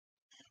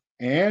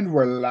And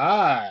we're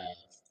live.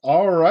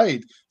 All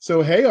right.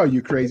 So, hey, all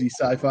you crazy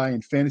sci fi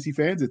and fantasy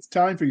fans, it's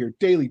time for your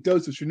daily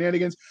dose of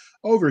shenanigans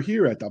over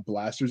here at the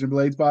Blasters and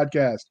Blades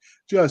podcast.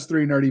 Just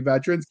three nerdy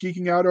veterans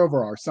geeking out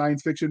over our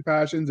science fiction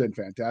passions and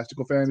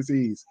fantastical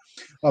fantasies.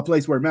 A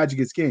place where magic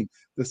is king,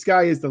 the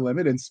sky is the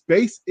limit, and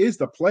space is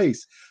the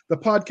place. The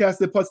podcast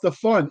that puts the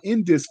fun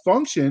in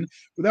dysfunction.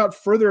 Without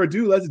further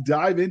ado, let's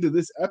dive into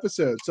this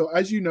episode. So,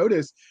 as you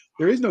notice,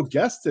 there is no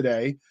guest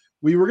today.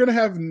 We were going to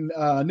have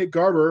Nick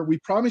Garber. We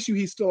promise you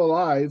he's still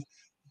alive,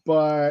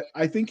 but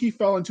I think he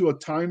fell into a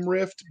time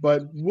rift,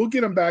 but we'll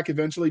get him back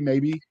eventually,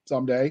 maybe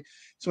someday.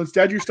 So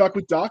instead, you're stuck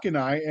with Doc and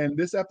I, and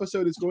this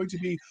episode is going to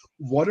be,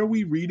 what are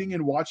we reading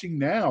and watching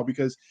now?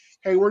 Because,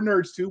 hey, we're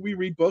nerds too. We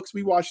read books.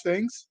 We watch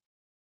things,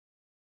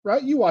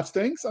 right? You watch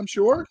things, I'm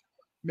sure.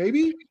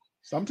 Maybe,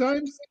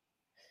 sometimes.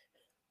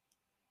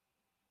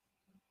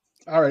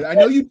 All right. I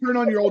know you turn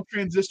on your old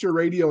transistor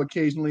radio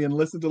occasionally and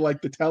listen to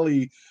like the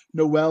telly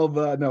Noel.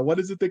 No, what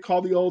is it they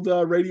call the old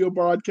radio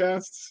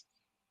broadcasts?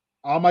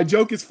 My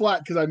joke is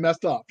flat because I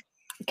messed up.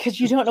 Because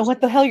you don't know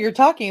what the hell you're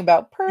talking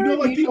about. You know,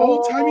 like the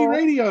old timey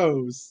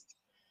radios.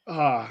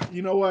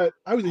 You know what?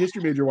 I was a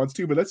history major once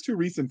too, but that's too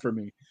recent for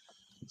me.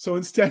 So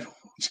instead,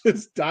 we'll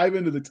just dive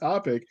into the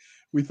topic.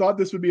 We thought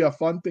this would be a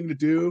fun thing to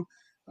do.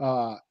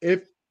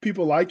 If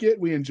people like it,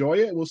 we enjoy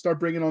it. We'll start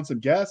bringing on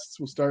some guests.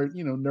 We'll start,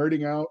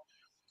 nerding out.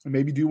 And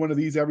maybe do one of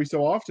these every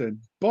so often.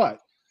 But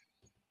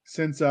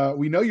since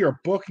we know you're a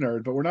book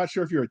nerd, but we're not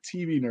sure if you're a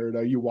TV nerd,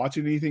 are you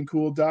watching anything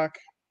cool, Doc?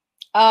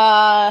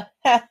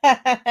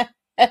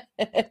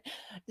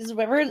 This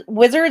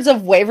Wizards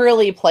of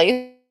Waverly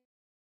Place.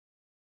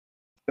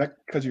 That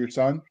because of your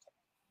son?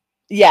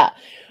 Yeah.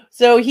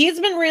 So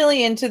he's been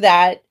really into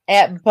that.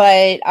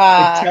 But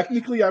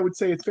technically, I would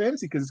say it's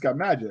fantasy because it's got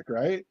magic,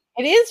 right?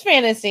 It is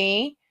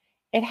fantasy.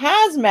 It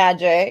has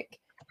magic.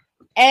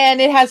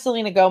 And it has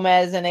Selena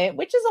Gomez in it,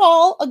 which is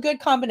all a good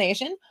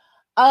combination.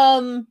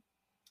 I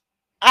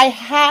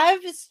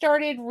have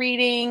started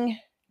reading.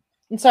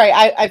 I'm sorry,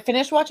 I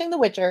finished watching The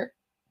Witcher.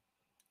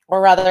 Or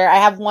rather, I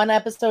have one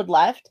episode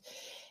left.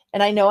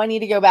 And I know I need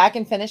to go back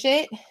and finish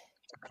it.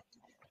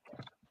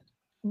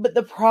 But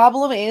the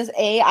problem is,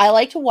 I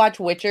like to watch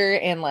Witcher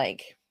in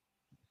like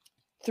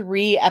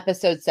 3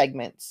 episode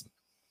segments.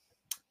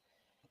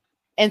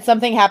 And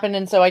something happened.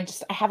 And so I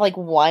have like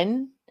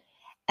one.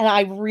 And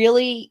I'm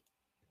really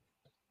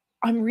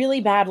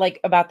bad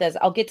about this.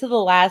 I'll get to the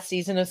last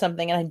season of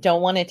something and I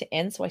don't want it to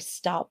end, so I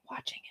stop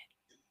watching it.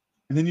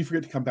 And then you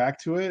forget to come back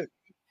to it.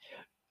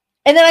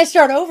 And then I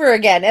start over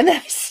again and then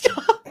I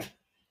stop.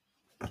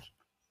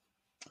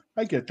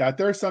 I get that.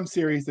 There are some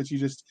series that you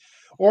just,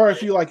 or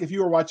if you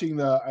were watching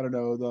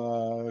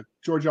the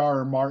George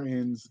R.R.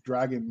 Martin's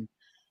Dragon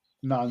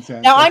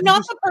nonsense. Now, I'm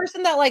not the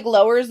person that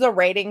lowers the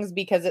ratings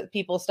because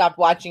people stopped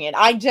watching it.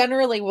 I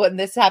generally, when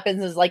this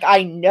happens, is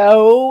I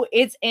know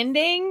it's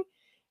ending.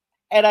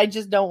 And I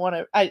just don't want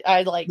to.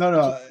 I just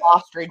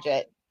ostrich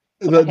it.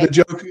 The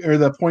joke or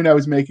the point I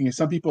was making is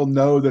some people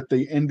know that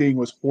the ending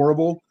was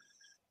horrible,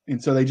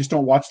 and so they just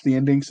don't watch the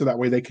ending, so that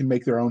way they can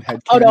make their own head.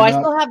 Oh no, I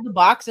still have the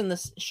box in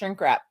the shrink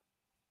wrap.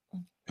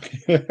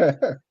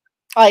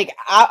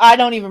 I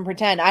don't even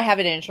pretend. I have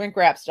it in shrink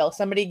wrap still.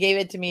 Somebody gave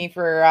it to me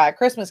for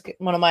Christmas.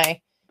 One of my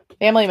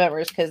family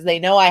members, because they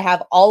know I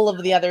have all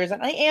of the others,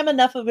 and I am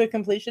enough of a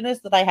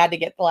completionist that I had to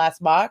get the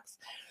last box,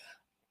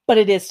 but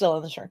it is still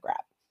in the shrink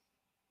wrap.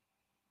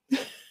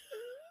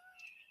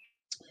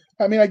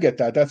 I mean, I get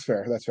that. That's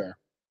fair.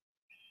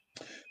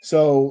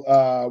 So,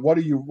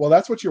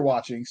 that's what you're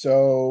watching.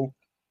 So,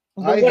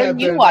 what are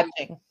you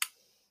watching?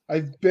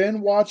 I've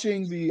been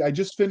watching I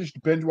just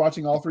finished binge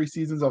watching all 3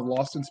 seasons of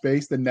Lost in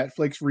Space, the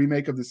Netflix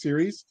remake of the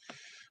series.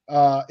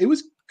 It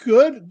was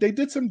good. They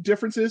did some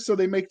differences. So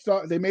they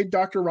made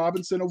Dr.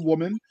 Robinson a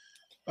woman.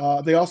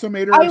 They also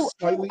made her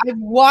slightly. I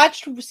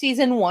watched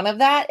season 1 of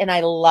that and I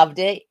loved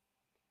it.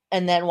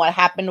 And then what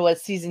happened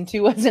was season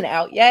 2 wasn't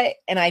out yet,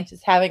 and I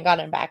just haven't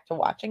gotten back to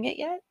watching it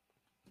yet.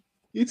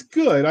 It's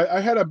good. I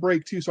had a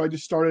break too, so I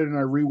just started and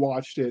I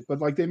rewatched it.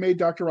 But they made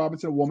Dr.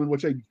 Robinson a woman,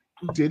 which I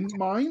didn't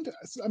mind.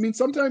 I mean,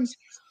 sometimes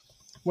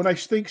when I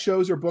think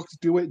shows or books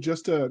do it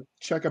just to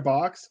check a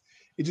box,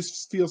 it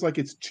just feels like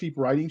it's a cheap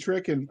writing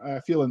trick, and I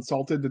feel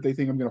insulted that they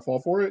think I'm going to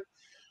fall for it.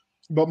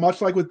 But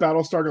much like with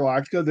Battlestar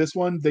Galactica, this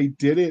one, they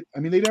did it. I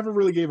mean, they never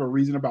really gave a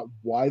reason about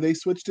why they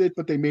switched it,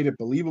 but they made it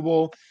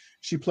believable.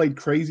 She played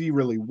crazy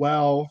really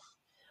well.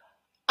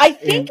 I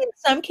think in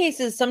some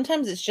cases,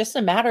 sometimes it's just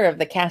a matter of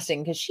the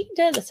casting, because she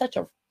did such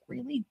a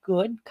really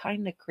good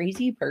kind of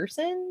crazy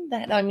person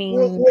that, I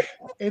mean...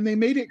 and they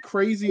made it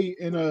crazy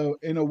in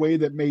a way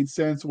that made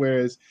sense,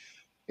 whereas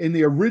in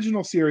the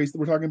original series,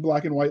 we're talking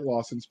black and white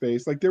Lost in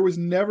Space, there was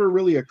never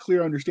really a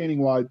clear understanding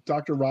why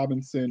Dr.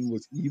 Robinson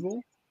was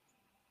evil.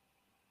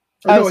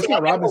 No, it's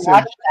not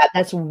Robinson.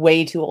 That's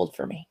way too old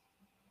for me.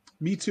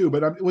 Me too,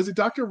 but was it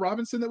Dr.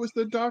 Robinson that was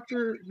the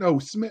doctor? No,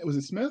 Smith. Was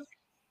it Smith?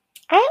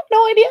 I have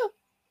no idea.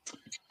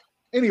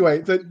 Anyway,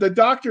 the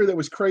doctor that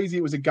was crazy,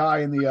 it was a guy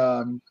in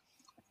the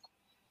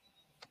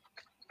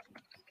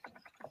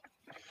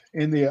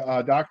in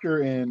the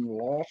Doctor in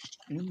Lost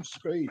in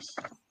Space.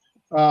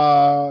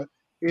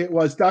 It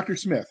was Dr.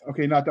 Smith.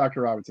 Okay, not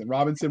Dr. Robinson.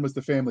 Robinson was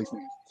the family's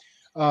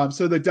name.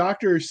 So the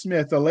Dr.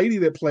 Smith, the lady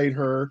that played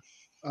her,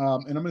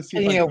 and I'm going to see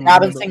if I can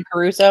Robinson remember.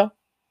 Crusoe.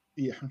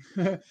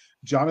 Yeah,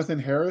 Jonathan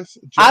Harris.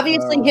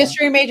 Obviously,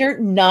 history major,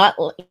 not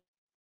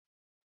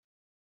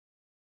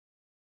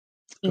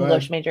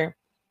English major.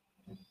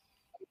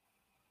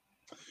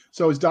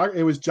 So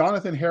it was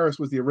Jonathan Harris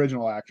was the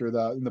original actor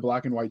in the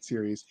black and white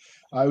series.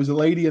 It was a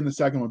lady in the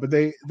second one, but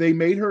they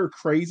made her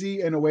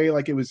crazy in a way,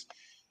 like it was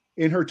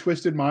in her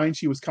twisted mind.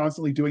 She was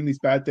constantly doing these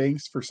bad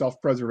things for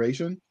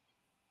self-preservation.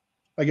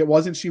 Like it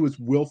wasn't she was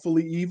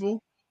willfully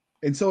evil,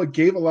 and so it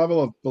gave a level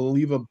of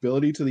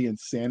believability to the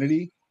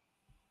insanity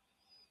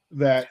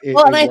that it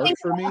worked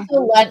for me.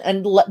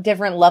 A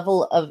different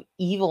level of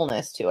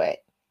evilness to it.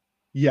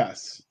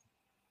 Yes.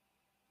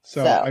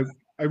 So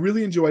I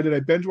really enjoyed it.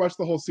 I binge watched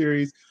the whole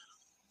series.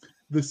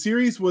 The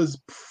series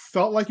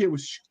felt like it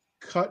was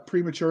cut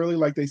prematurely.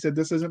 Like they said,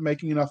 this isn't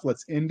making enough.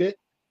 Let's end it.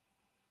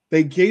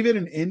 They gave it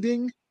an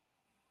ending,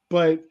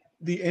 but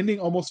the ending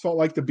almost felt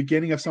like the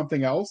beginning of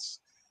something else.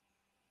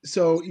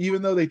 So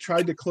even though they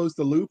tried to close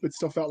the loop, it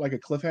still felt like a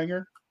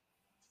cliffhanger.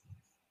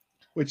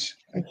 Which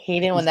I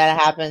hate it when that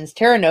happens.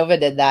 Terra Nova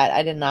did that.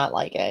 I did not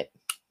like it.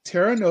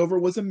 Terra Nova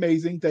was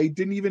amazing. They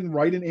didn't even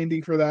write an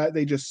ending for that.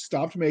 They just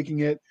stopped making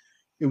it.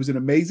 It was an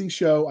amazing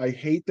show. I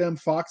hate them.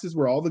 Fox is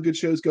where all the good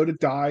shows go to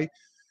die.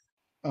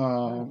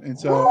 And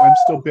so I'm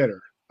still bitter.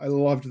 I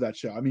loved that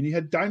show. I mean, you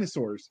had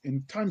dinosaurs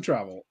and time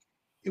travel.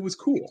 It was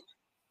cool.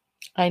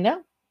 I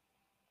know.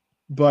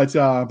 But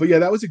yeah,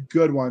 that was a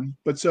good one.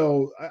 But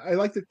so I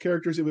like the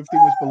characters. Everything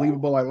was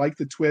believable. I like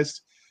the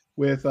twist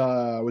with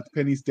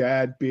Penny's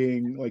dad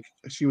being like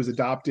she was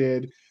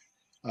adopted,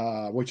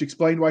 which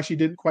explained why she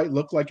didn't quite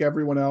look like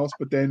everyone else.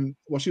 But then,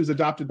 well, she was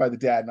adopted by the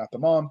dad, not the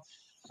mom.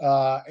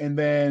 And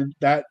then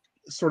that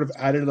sort of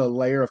added a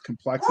layer of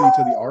complexity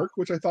to the arc,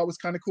 which I thought was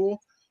kind of cool.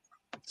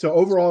 So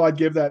overall, I'd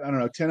give that, I don't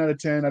know, 10 out of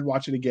 10. I'd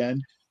watch it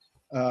again.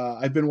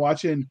 I've been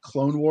watching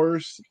Clone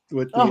Wars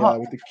with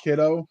the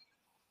kiddo.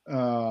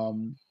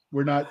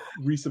 We're not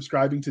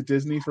resubscribing to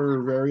Disney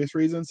for various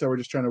reasons, so we're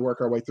just trying to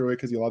work our way through it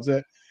because he loves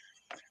it.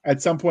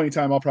 At some point in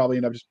time, I'll probably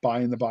end up just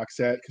buying the box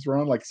set because we're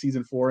on like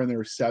season 4 and there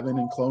were 7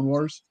 in Clone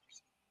Wars.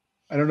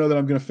 I don't know that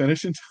I'm going to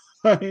finish in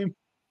time.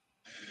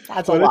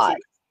 That's a lot.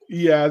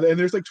 Yeah, and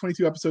there's like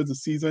 22 episodes a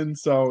season,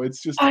 so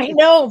it's just... I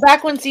know,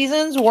 back when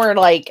seasons were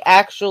like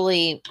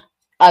actually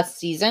a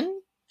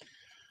season.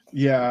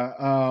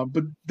 Yeah,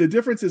 but the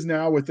difference is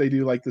now what they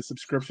do, like the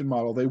subscription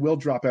model, they will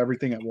drop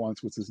everything at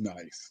once, which is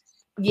nice.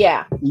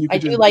 Yeah, I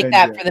do like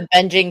that for the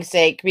binging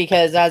sake,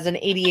 because as an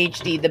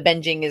ADHD, the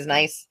binging is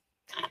nice.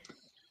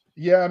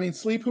 Yeah, I mean,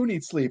 sleep, who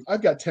needs sleep?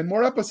 I've got 10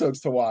 more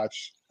episodes to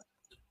watch.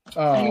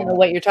 I don't know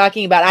what you're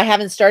talking about. I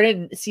haven't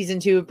started season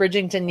 2 of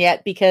Bridgerton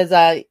yet because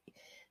I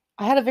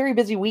had a very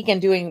busy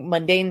weekend doing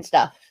mundane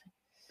stuff.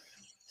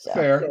 So.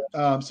 Fair.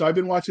 So I've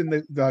been watching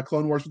the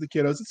Clone Wars with the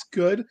kiddos. It's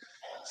good.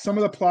 Some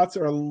of the plots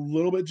are a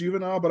little bit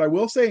juvenile, but I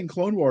will say in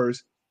Clone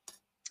Wars,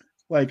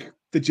 like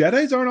the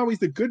Jedis aren't always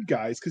the good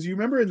guys, because you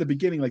remember in the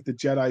beginning, like the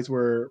Jedis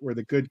were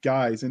the good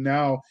guys, and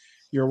now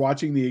you're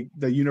watching the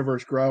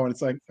universe grow, and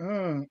it's like,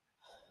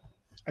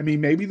 I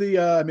mean, maybe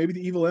the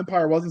evil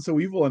empire wasn't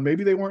so evil, and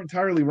maybe they weren't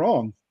entirely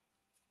wrong.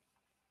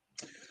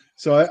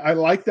 So I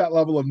like that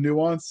level of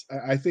nuance.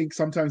 I think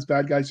sometimes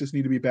bad guys just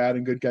need to be bad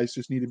and good guys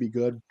just need to be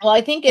good. Well,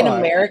 I think in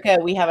America,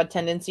 we have a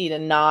tendency to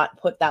not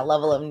put that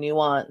level of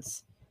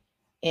nuance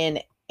in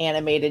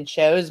animated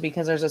shows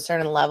because there's a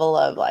certain level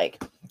of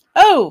like,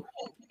 oh,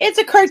 it's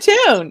a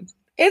cartoon.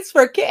 It's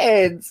for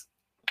kids.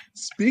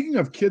 Speaking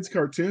of kids'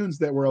 cartoons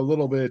that were a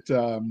little bit,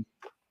 a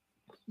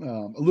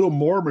little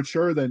more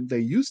mature than they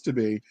used to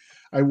be,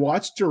 I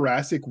watched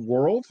Jurassic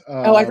World.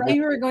 I thought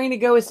you were going to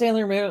go with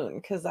Sailor Moon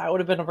because that would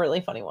have been a really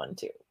funny one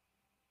too.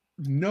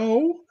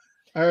 No,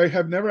 I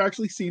have never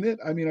actually seen it.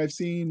 I mean, I've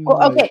seen.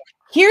 Well, okay,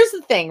 here's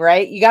the thing,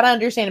 right? You got to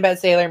understand about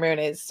Sailor Moon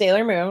is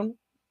Sailor Moon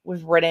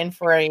was written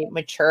for a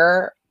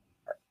mature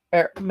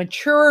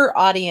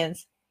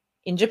audience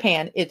in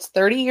Japan. It's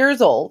 30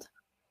 years old,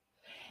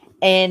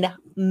 and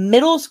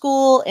middle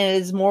school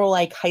is more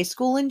like high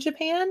school in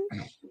Japan,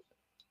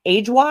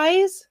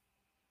 age-wise.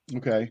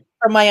 Okay.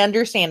 From my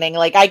understanding,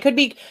 like I could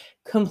be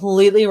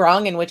completely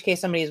wrong, in which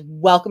case somebody is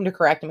welcome to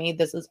correct me.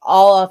 This is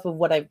all off of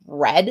what I've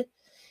read.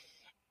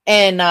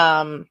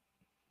 And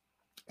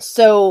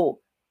so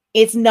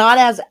it's not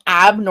as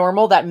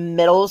abnormal that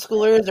middle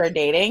schoolers are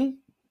dating.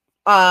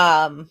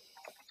 But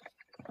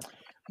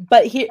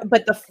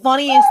the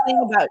funniest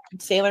thing about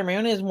Sailor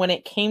Moon is when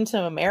it came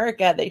to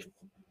America,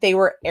 they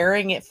were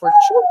airing it for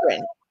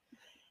children.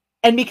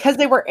 And because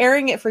they were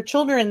airing it for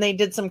children, they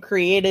did some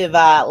creative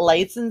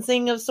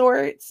licensing of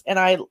sorts.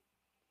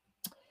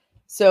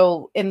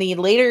 So in the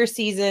later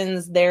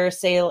seasons, there's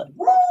Sailor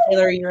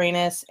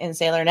Uranus and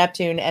Sailor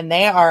Neptune, and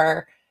they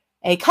are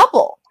a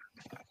couple.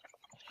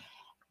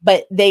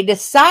 But they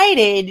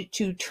decided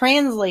to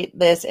translate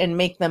this and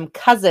make them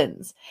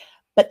cousins.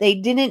 But they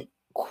didn't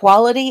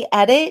quality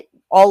edit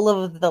all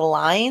of the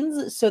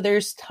lines. So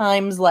there's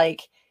times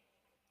like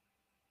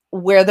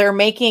where they're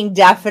making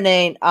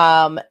definite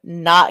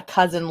not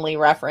cousinly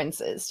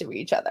references to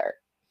each other.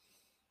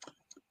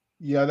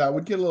 Yeah, that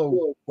would get a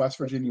little West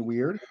Virginia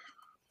weird.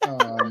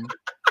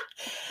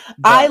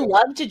 I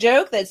love to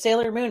joke that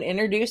Sailor Moon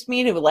introduced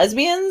me to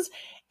lesbians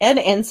and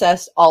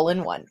incest all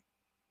in one.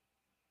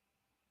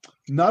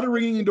 Not a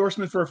ringing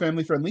endorsement for a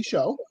family-friendly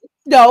show.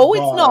 No,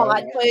 it's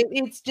not. But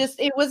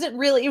it wasn't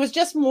really. It was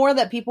just more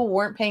that people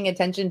weren't paying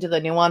attention to the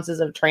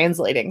nuances of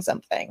translating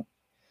something.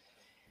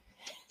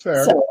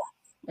 Fair. So,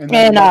 and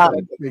that's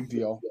a big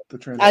deal.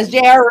 As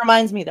JR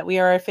reminds me that we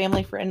are a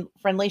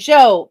family-friendly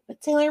show,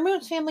 but Sailor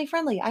Moon's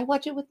family-friendly. I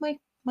watch it with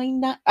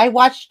I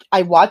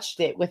watched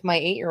it with my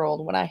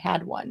 8-year-old when I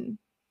had one.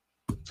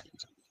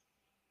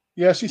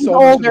 Yeah, she's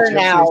older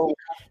now.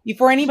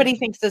 Before anybody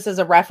thinks this is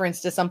a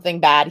reference to something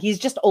bad, he's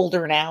just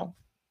older now.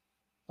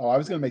 Oh, I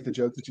was going to make the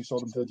joke that you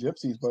sold him to the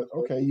gypsies, but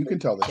okay, you can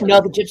tell this.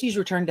 No, the gypsies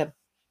returned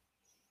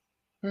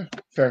him.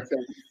 Fair.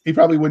 He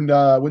probably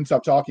wouldn't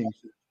stop talking.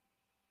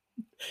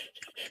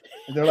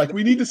 And they're like,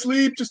 we need to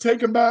sleep. Just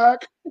take him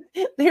back.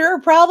 They were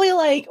probably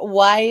like,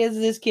 why is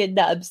this kid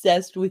not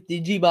obsessed with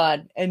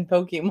Digimon and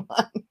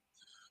Pokemon?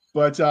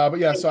 But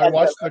yeah, so I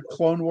watched the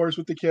Clone Wars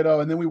with the kiddo,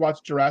 and then we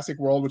watched Jurassic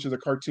World, which is a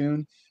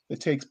cartoon that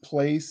takes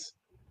place,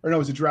 or no,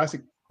 was it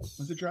Jurassic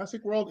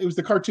World? It was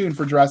the cartoon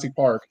for Jurassic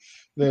Park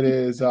that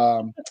is,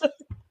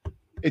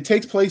 it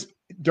takes place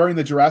during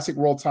the Jurassic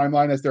World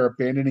timeline as they're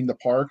abandoning the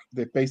park.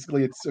 That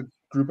basically it's a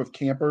group of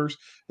campers.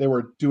 They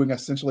were doing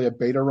essentially a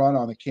beta run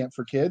on the camp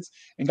for kids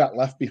and got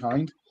left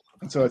behind.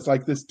 And so it's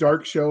like this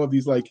dark show of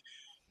these like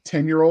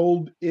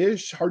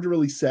 10-year-old-ish, hard to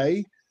really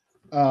say,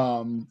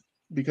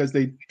 because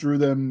they drew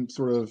them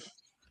sort of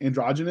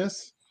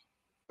androgynous,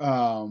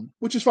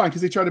 which is fine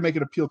because they try to make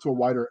it appeal to a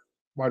wider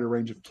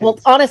range of kids. Well,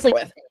 honestly,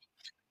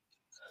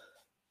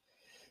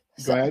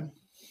 Go ahead.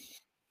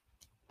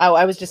 Oh,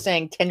 I was just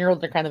saying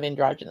 10-year-olds are kind of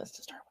androgynous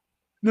to start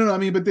with. No, I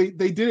mean, but they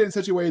did it in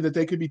such a way that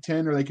they could be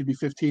 10 or they could be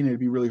 15, and it'd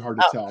be really hard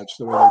to tell. It's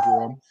the way they drew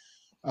them.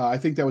 I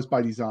think that was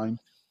by design,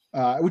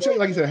 which,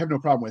 like I said, I have no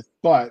problem with.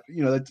 But,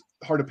 that's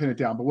hard to pin it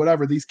down. But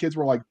whatever, these kids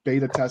were like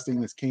beta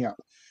testing this camp,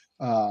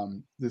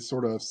 this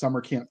sort of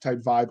summer camp type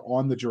vibe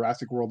on the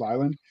Jurassic World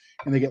Island,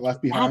 and they get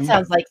left behind. That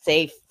sounds like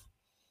safe.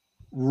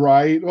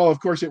 Right. Well, of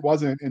course it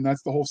wasn't. And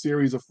that's the whole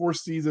series of 4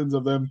 seasons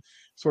of them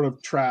sort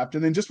of trapped.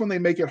 And then just when they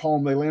make it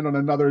home, they land on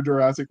another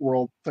Jurassic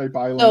World type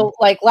island. So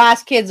like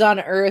Last Kids on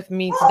Earth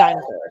meets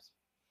dinosaurs.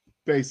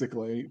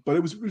 Basically. But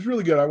it was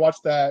really good. I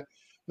watched that.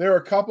 There are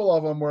a couple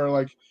of them where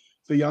like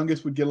the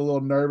youngest would get a little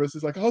nervous.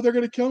 It's like, oh, they're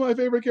going to kill my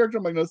favorite character.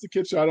 I'm like, no, it's the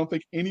kid show. I don't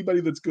think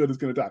anybody that's good is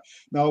going to die.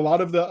 Now, a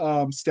lot of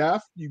the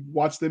staff, you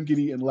watch them get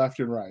eaten left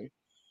and right.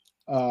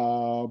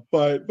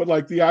 But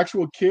like the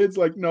actual kids,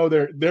 like, no,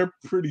 they're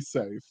pretty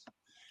safe.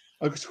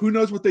 Who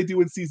knows what they do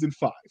in season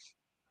 5?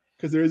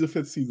 Because there is a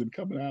 5th season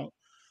coming out.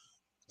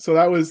 So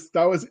that was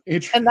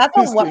interesting. And that's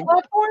on what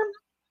platform?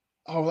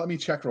 Oh, let me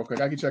check real quick.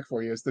 I can check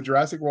for you. It's the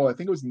Jurassic World. I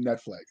think it was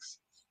Netflix.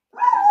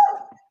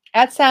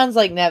 That sounds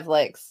like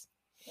Netflix.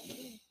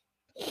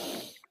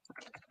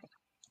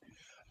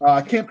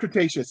 Camp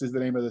Cretaceous is the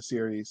name of the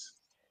series.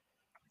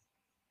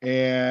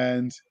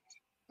 And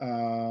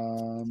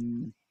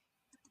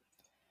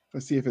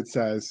let's see if it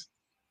says.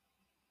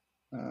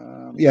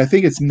 Yeah, I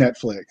think it's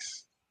Netflix.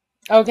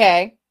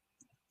 Okay.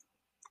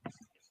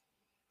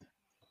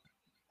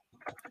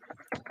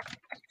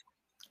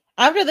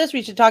 After this,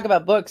 we should talk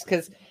about books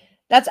because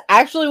that's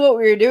actually what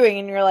we were doing.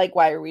 And you're like,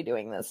 why are we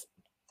doing this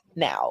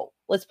now?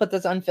 Let's put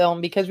this on film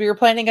because we were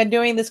planning on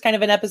doing this kind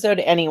of an episode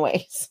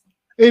anyways.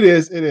 It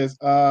is.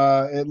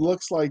 It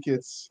looks like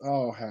it's,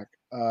 oh, heck.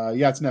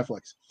 Yeah, it's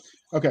Netflix.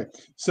 Okay.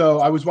 So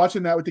I was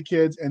watching that with the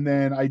kids, and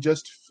then I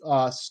just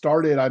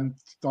started. I'm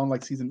on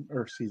like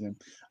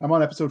I'm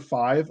on episode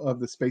 5 of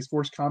the Space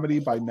Force comedy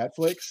by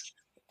Netflix.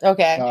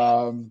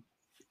 Okay.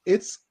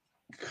 It's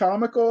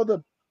comical.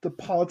 The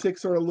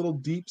politics are a little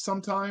deep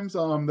sometimes.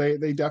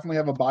 They definitely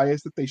have a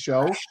bias that they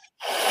show.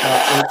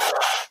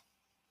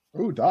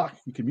 Oh, Doc,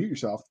 you can mute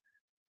yourself.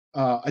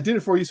 I did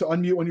it for you, so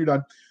unmute when you're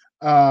done.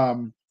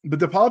 But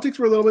the politics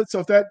were a little bit. So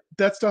if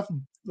that stuff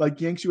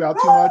like yanks you out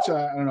too much,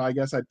 I don't know. I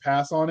guess I'd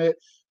pass on it.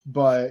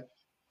 But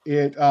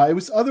it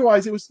was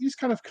otherwise it was just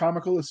kind of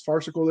comical. It's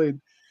farcical. It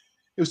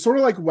was sort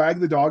of like Wag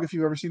the Dog, if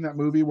you've ever seen that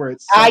movie where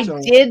it's. I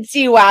did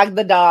see Wag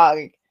the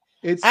Dog.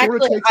 It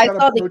sort of takes I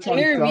saw the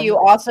interview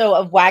also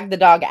of Wag the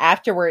Dog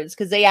afterwards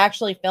because they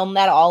actually filmed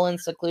that all in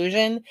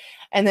seclusion,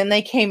 and then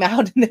they came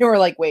out and they were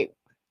like, "Wait,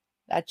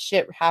 that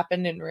shit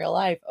happened in real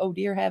life." Oh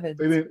dear heavens!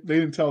 They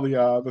didn't tell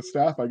the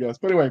staff, I guess.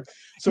 But anyway,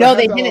 so no,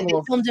 they didn't.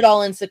 They filmed it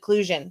all in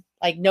seclusion.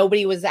 Like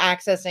nobody was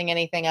accessing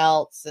anything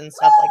else and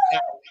stuff like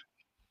that.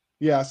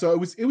 Yeah, so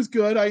it was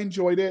good. I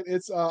enjoyed it.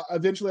 It's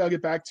eventually I'll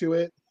get back to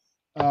it,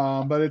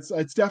 but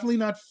it's definitely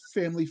not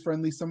family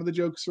friendly. Some of the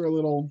jokes are a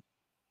little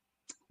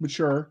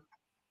mature.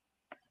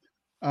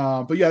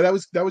 But yeah,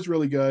 that was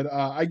really good.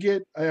 I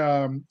get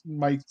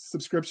my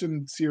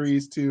subscription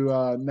series to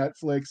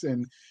Netflix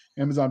and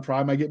Amazon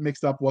Prime. I get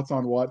mixed up what's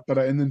on what,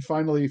 and then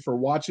finally for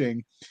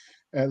watching,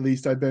 At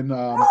least I've been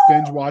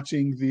binge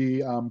watching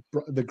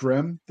the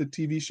Grimm, the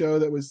TV show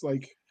that was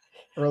like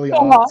early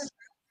aughts.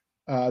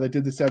 That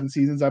did the 7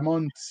 seasons. I'm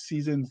on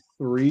season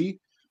 3.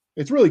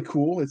 It's really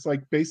cool. It's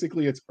like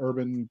basically it's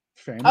urban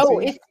fantasy.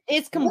 Oh,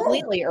 it's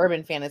completely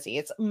urban fantasy.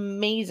 It's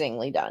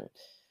amazingly done.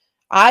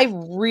 I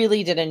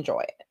really did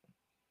enjoy it.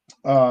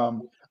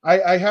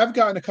 I have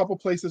gotten a couple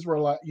places where,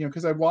 you know,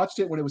 because I watched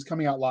it when it was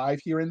coming out live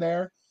here and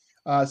there.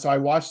 So I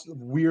watched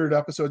weird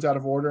episodes out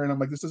of order, and I'm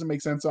like, this doesn't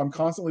make sense. So I'm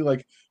constantly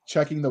like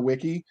checking the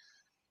wiki.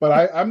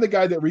 But I'm the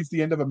guy that reads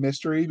the end of a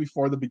mystery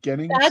before the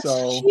beginning.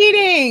 That's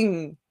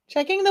cheating.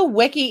 Checking the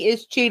wiki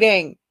is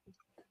cheating.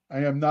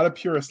 I am not a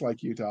purist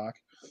like you, Doc.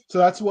 So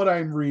that's what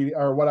I'm reading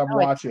or what I'm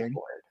watching.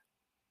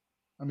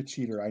 I'm a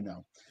cheater, I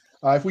know.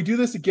 If we do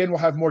this again, we'll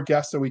have more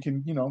guests so we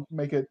can, you know,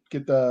 make it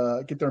get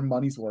their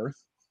money's worth.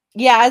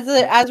 Yeah,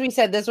 as we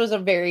said, this was a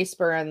very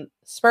spur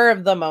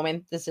of the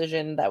moment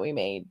decision that we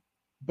made.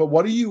 But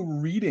what are you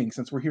reading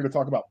since we're here to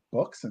talk about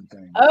books and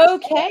things?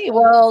 Okay,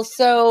 well,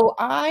 so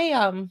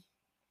I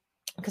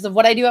because of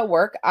what I do at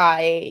work,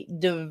 I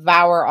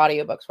devour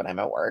audiobooks when I'm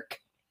at work.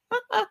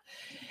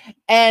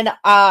 And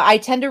I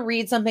tend to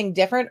read something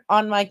different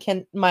on my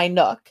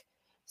Nook.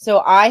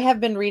 So I have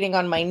been reading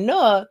on my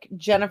Nook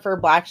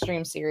Jennifer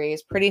Blackstream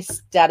series pretty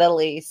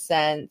steadily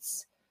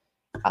since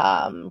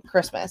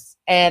Christmas.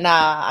 And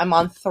I'm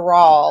on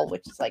Thrall,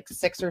 which is like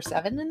 6 or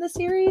 7 in the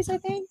series, I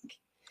think.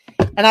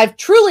 And I've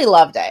truly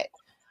loved it.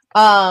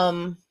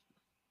 But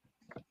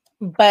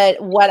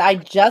what I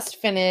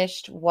just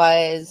finished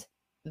was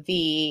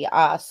the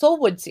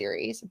Soulwood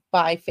series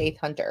by Faith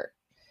Hunter.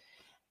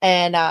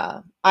 And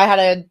I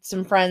had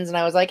some friends and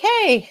I was like,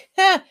 hey,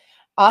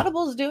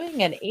 Audible's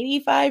doing an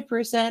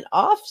 85%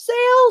 off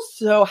sale.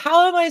 So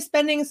how am I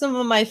spending some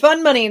of my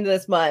fun money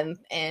this month?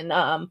 And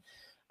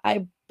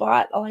I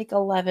bought like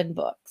 11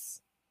 books.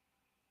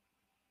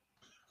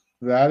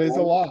 That is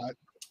a lot.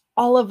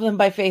 All of them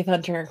by Faith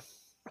Hunter.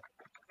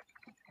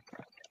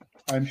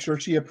 I'm sure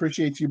she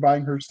appreciates you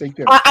buying her steak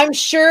dinner. I'm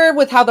sure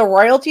with how the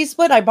royalties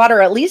split, I bought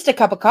her at least a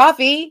cup of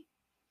coffee.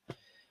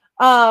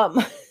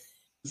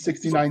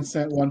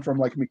 69-cent one from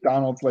like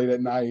McDonald's late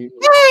at night.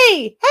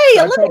 Hey,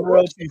 a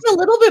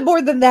little bit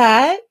more than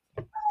that.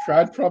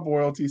 Trad Pub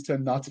royalties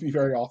tend not to be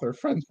very author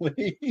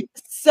friendly.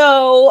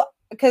 So,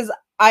 because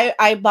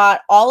I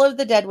bought all of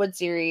the Deadwood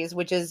series,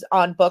 which is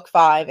on book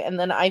 5, and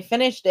then I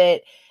finished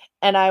it,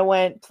 and I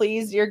went,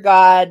 please, dear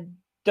God,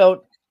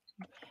 don't,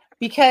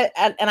 because,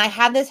 and I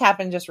had this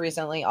happen just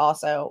recently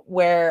also,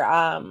 where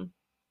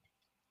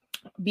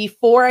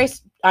before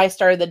I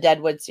started the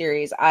Deadwood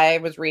series, I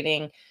was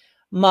reading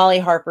Molly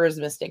Harper's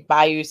Mystic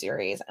Bayou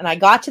series, and I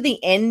got to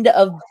the end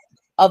of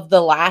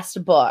the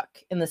last book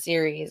in the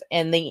series,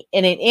 and it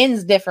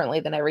ends differently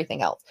than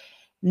everything else.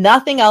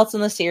 Nothing else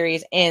in the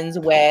series ends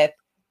with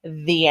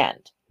the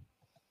end.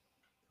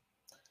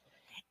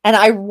 And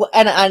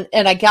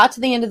I got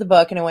to the end of the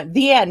book, and I went,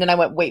 the end, and I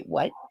went, wait,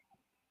 what?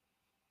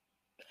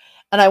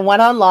 And I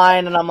went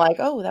online, and I'm like,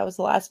 oh, that was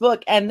the last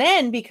book. And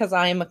then, because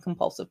I am a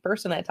compulsive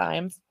person at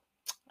times,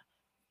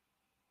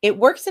 it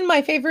works in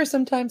my favor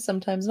sometimes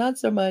not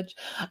so much.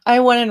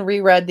 I went and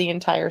reread the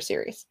entire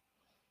series.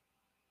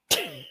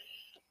 Because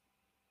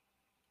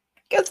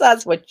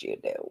that's what you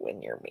do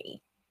when you're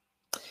me.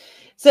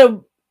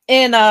 So,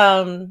 and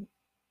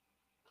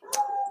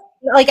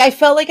like I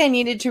felt like I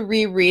needed to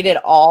reread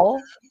it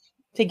all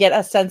to get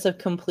a sense of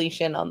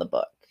completion on the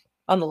book,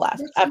 after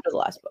the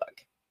last book.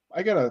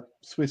 I got a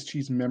Swiss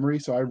cheese memory,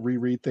 so I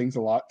reread things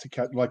a lot to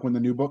catch. Like when the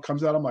new book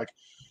comes out, I'm like,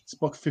 it's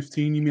book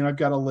 15. You mean I've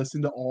got to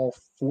listen to all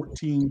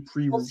 14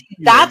 pre-reviews?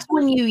 That's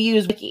when you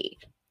use wiki.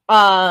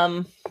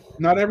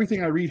 Not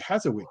everything I read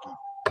has a wiki.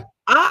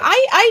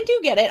 I do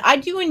get it. I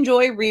do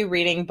enjoy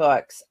rereading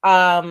books.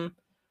 I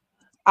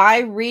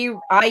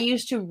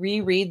used to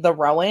reread The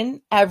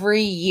Rowan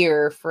every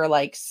year for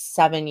like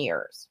 7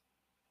 years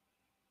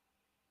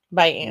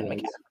by Anne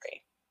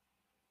McCaffrey.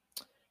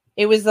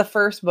 It was the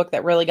first book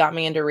that really got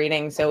me into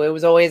reading, so it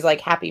was always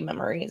like happy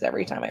memories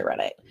every time I read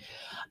it.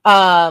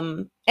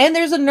 And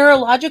there's a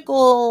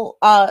neurological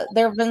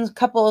there have been a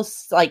couple of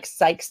like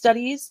psych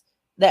studies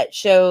that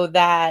show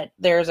that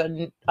there's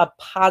a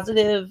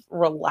positive,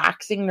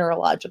 relaxing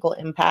neurological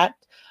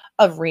impact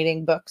of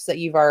reading books that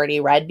you've already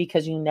read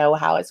because you know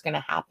how it's going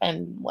to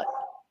happen.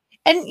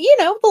 And you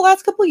know, the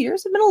last couple of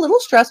years have been a little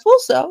stressful,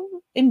 so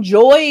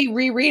enjoy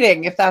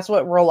rereading if that's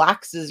what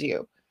relaxes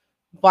you,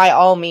 by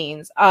all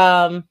means.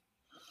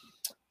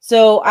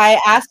 So I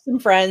asked some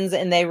friends,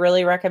 and they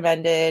really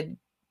recommended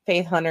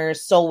Faith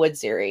Hunter's Soulwood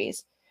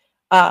series,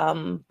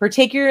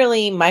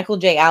 particularly Michael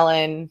J.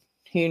 Allen,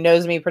 who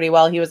knows me pretty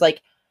well. He was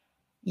like,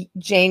 the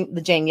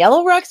Jane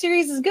Yellow Rock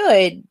series is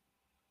good.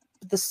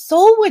 The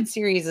Soulwood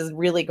series is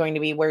really going to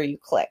be where you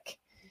click.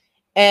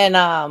 And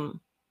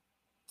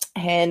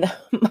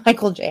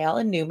Michael J.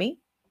 Allen knew me,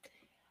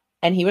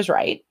 and he was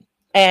right.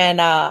 And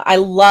I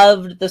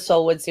loved the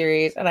Soulwood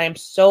series, and I'm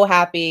so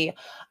happy.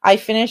 I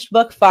finished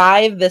book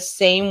 5 the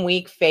same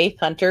week Faith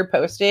Hunter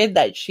posted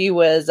that she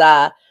was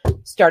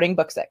starting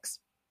book 6.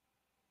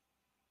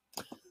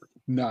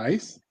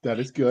 Nice. That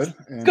is good.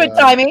 And, Good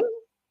timing.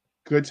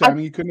 Good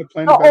timing. You couldn't have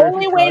planned The it better.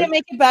 only way to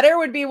make it better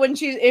would be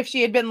if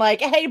she had been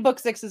like, "Hey, book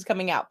 6 is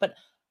coming out," but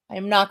I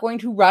am not going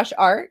to rush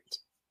art.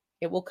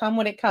 It will come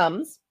when it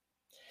comes.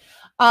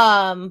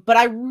 But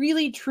I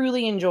really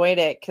truly enjoyed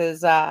it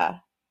because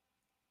I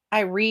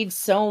read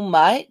so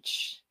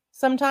much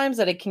sometimes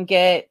that it can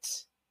get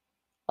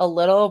a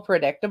little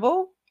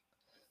predictable.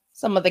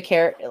 Some of the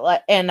character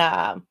and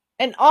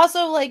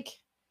also like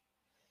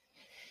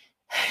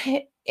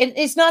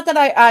it's not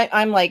that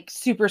I'm like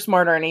super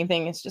smart or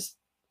anything. It's just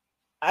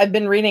I've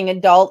been reading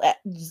adult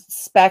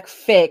spec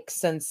fic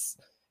since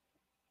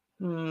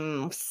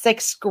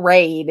 6th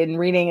grade and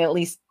reading at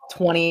least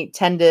 10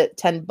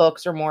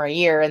 books or more a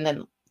year. And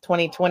then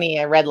 2020,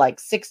 I read like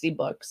 60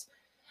 books.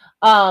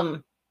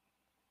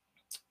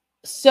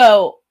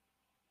 So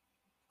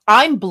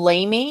I'm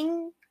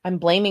blaming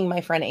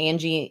my friend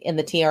Angie in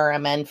the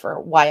TRMN for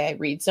why I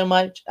read so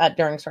much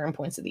during certain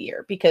points of the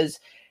year, because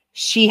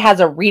she has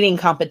a reading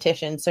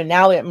competition. So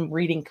now I'm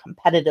reading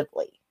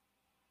competitively.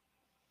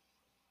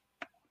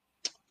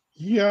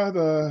 Yeah,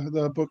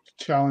 the book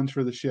challenge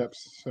for the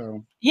ships.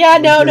 So yeah,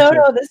 no,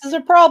 this is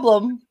a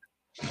problem.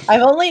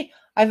 I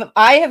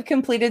have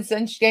completed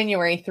since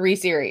January 3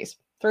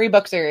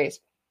 book series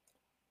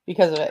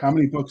because of it. How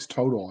many books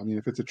total? I mean,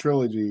 if it's a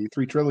trilogy,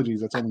 3 trilogies,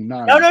 that's only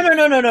 9.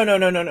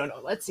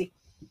 No. Let's see.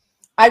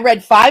 I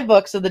read 5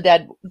 books of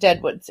the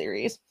Deadwood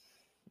series,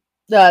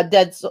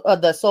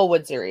 the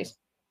Soulwood series.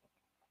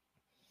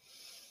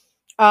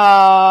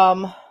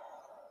 I'm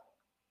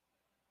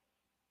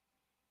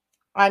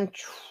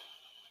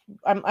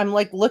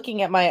like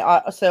looking at my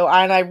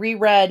and I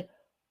reread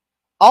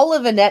all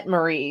of Annette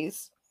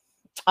Marie's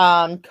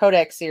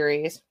Codex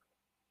series.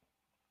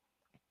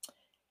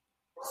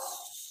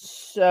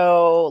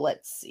 So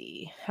let's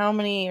see how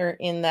many are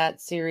in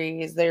that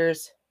series.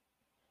 There's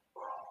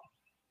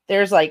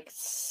like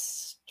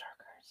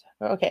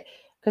okay,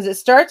 because it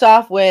starts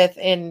off with,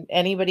 and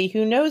anybody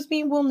who knows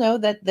me will know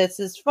that this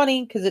is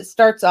funny because it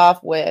starts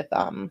off with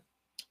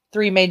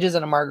 3 Mages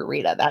and a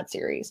Margarita, that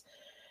series.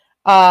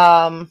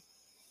 And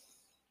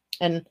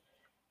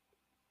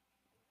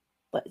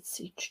let's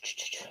see.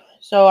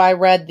 So I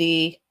read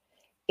the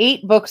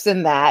 8 books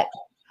in that.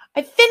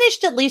 I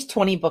finished at least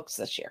 20 books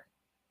this year.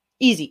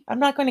 Easy. I'm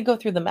not going to go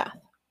through the math.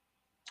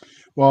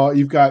 Well,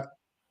 you've got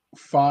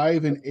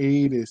 5 and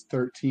 8 is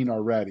 13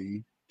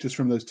 already, just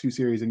from those 2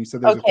 series, and you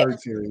said there's a 3rd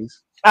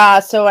series.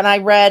 And I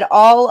read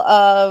all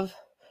of.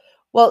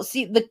 Well,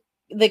 see, the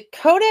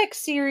Codex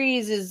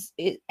series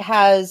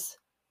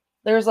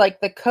there's like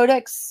the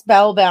Codex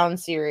Spellbound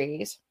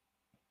series,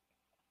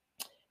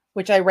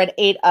 which I read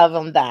 8 of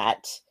them.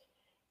 That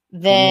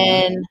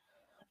then,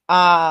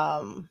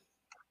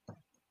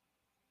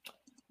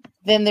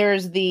 then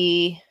there's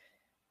the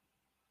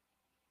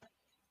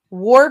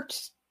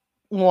Warped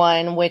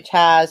one, which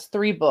has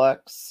 3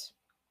 books.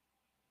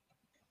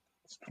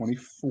 It's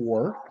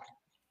 24.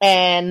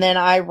 And then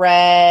I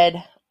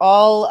read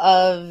all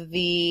of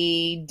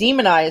the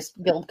Demonized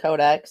Guild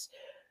Codex,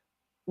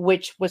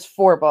 which was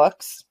 4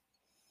 books.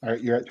 All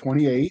right, you're at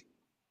 28.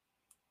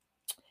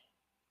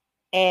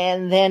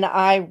 And then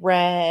I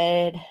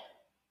read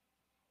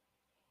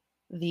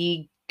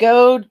the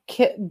Guild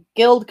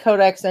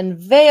Codex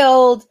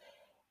Unveiled,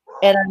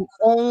 and I'm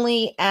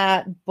only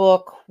at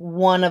book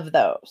 1 of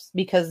those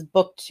because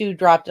book 2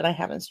 dropped and I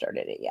haven't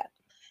started it yet.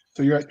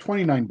 So you're at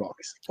 29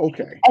 books.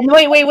 Okay. And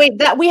wait.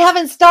 That we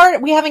haven't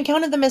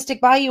counted the Mystic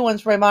Bayou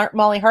ones by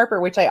Molly Harper,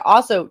 which I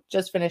also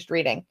just finished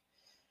reading.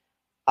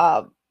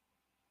 I'm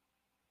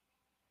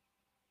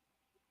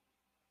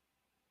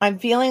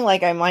feeling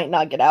like I might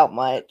not get out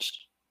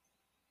much.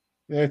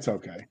 It's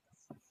okay.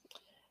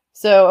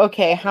 So,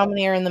 okay, how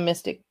many are in the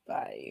Mystic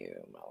Bayou?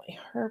 Molly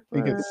Harper. I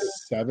think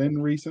it's 7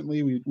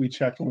 recently. We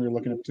checked when we were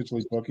looking at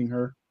potentially booking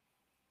her.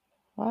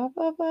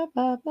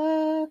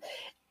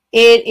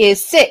 It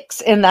is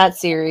 6 in that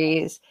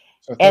series.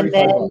 So and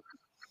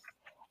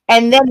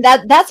then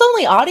that's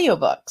only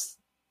audiobooks.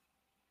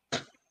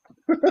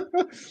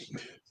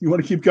 You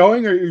want to keep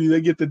going, or you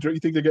think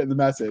they're getting the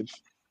message?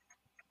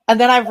 And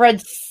then I've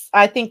read,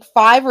 I think,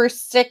 5 or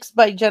 6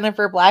 by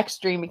Jennifer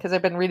Blackstream because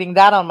I've been reading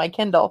that on my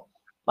Kindle,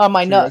 on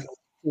my Nook.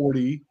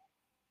 40.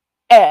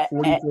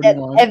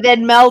 41. And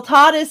then Mel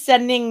Todd is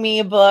sending me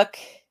a book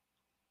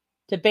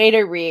to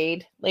beta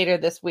read later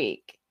this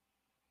week.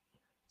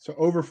 So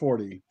over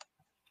 40.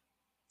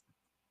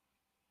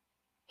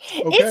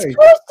 Okay. It's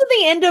close to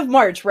the end of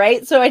March,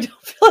 right? So I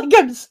don't feel like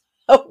I'm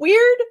so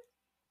weird.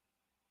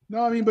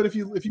 No, I mean, but if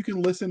you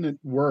can listen at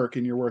work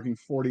and you're working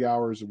 40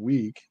 hours a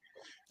week,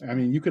 I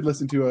mean, you could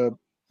listen to a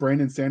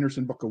Brandon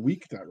Sanderson book a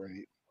week at that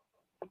rate.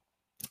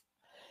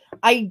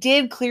 I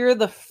did clear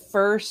the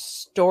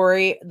first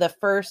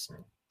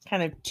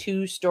kind of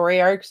 2 story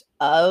arcs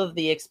of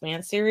the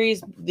Expanse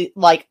series,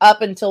 like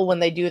up until when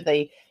they do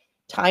the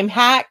time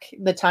hack,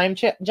 the time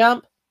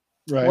jump,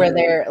 right, where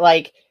they're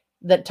like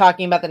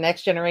talking about the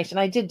next generation.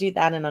 I did do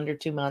that in under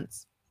 2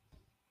 months.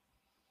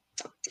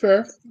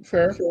 Fair.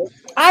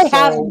 I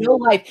have no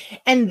life,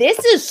 and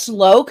this is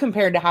slow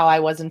compared to how I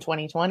was in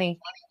 2020.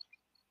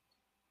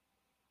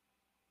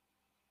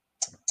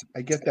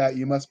 I get that.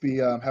 You must be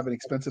have an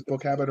expensive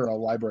book habit or a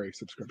library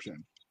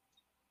subscription.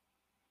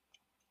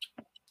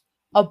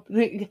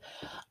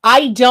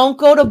 I don't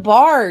go to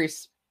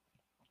bars.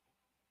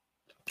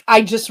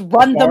 I just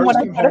run them when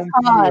I go to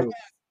cons.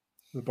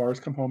 The bars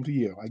come home to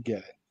you. I get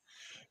it.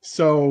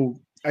 So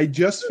I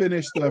just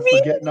finished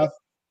the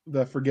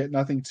Forget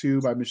Nothing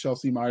 2 by Michelle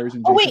C. Myers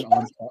and Jason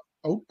Onspot.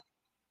 Oh,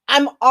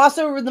 I'm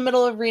also in the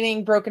middle of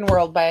reading Broken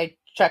World by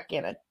Chuck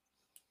Gannon.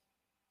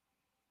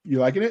 You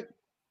liking it?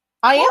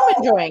 I am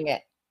enjoying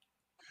it.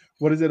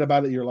 What is it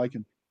about it you're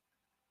liking?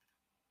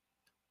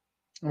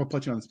 I'm gonna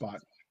put you on the spot.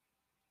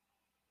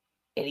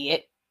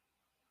 Idiot.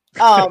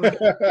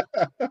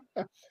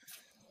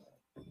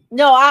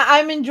 No,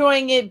 I'm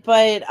enjoying it,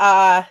 but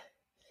I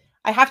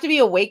have to be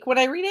awake when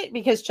I read it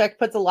because Chuck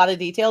puts a lot of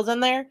details in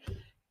there.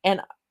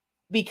 And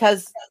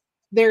because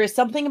there is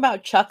something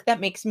about Chuck that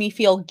makes me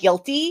feel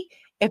guilty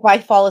if I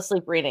fall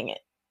asleep reading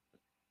it.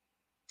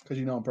 Because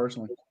you know him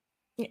personally.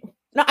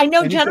 No, I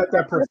know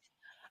Jennifer.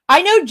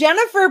 I know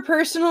Jennifer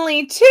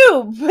personally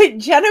too, but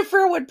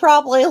Jennifer would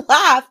probably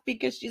laugh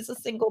because she's a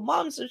single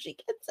mom, so she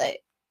gets it.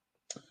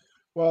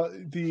 Well,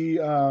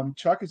 the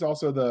Chuck is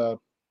also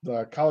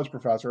the college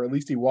professor, at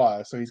least he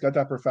was. So he's got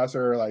that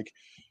professor like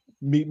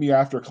meet me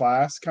after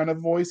class kind of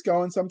voice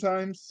going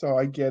sometimes. So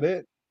I get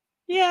it.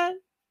 Yeah.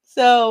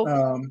 So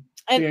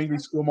the angry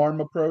school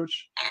marm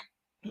approach.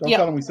 Don't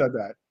tell him we said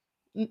that.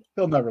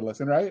 He'll never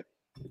listen, right?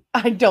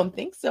 I don't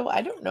think so.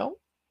 I don't know.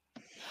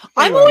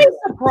 I'm always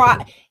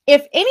surprised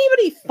if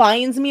anybody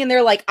finds me and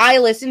they're like, I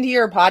listen to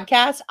your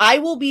podcast, I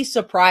will be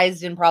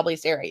surprised and probably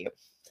stare at you.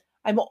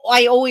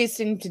 I always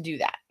seem to do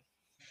that.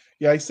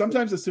 Yeah, I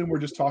sometimes assume we're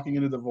just talking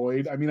into the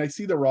void. I mean, I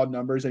see the raw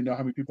numbers. I know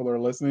how many people are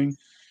listening,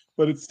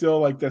 but it's still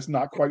like that's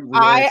not quite real.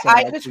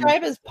 I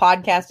describe his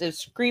podcast as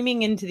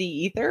screaming into the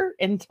ether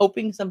and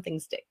hoping something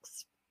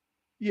sticks.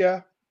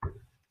 Yeah.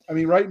 I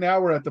mean, right now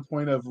we're at the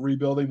point of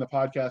rebuilding the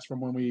podcast from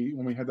when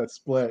we had that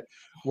split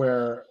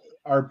where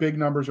our big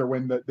numbers are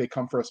when they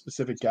come for a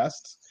specific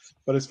guest.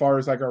 But as far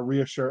as like our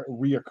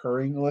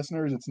reoccurring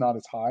listeners, it's not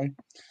as high.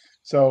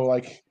 So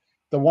like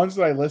the ones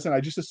that I listen, I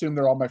just assume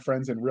they're all my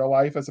friends in real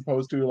life as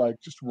opposed to like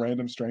just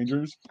random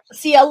strangers.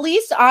 See, at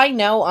least I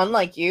know,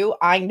 unlike you,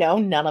 I know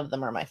none of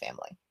them are my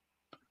family.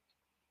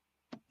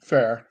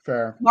 Fair.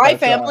 My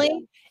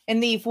family, in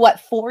the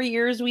 4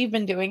 years we've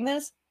been doing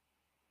this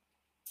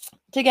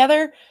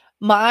together,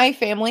 my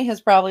family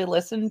has probably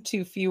listened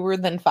to fewer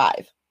than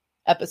 5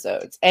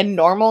 episodes. And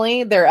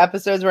normally they're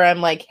episodes where I'm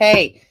like,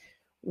 hey,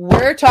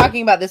 we're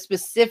talking about this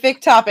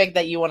specific topic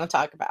that you want to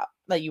talk about,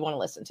 that you want to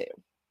listen to.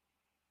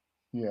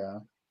 Yeah.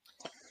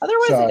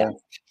 Otherwise, I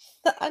don't.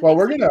 Well,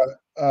 we're gonna.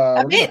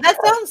 That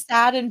sounds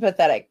sad and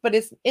pathetic, but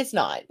it's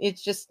not.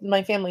 It's just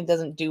my family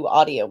doesn't do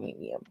audio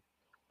medium.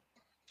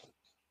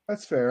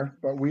 That's fair,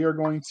 but we are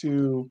going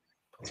to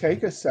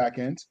take a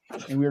second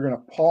and we're going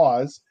to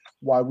pause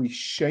while we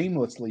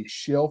shamelessly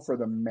shill for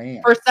the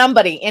man. For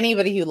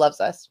anybody who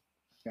loves us.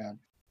 Yeah.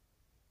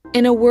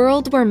 In a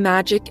world where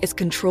magic is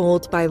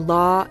controlled by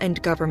law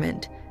and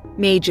government,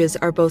 mages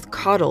are both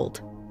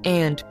coddled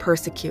and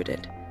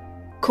persecuted.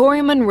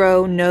 Corey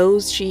Monroe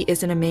knows she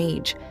isn't a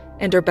mage,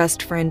 and her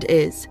best friend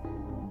is.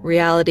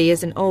 Reality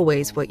isn't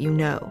always what you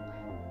know.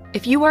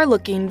 If you are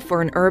looking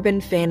for an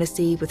urban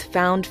fantasy with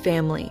found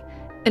family,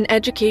 an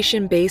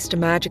education-based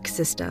magic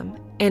system,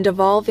 and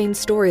evolving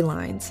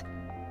storylines,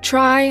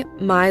 try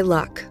My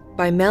Luck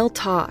by Mel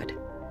Todd,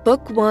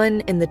 book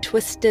 1 in the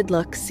Twisted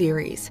Luck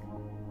series,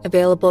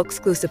 available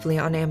exclusively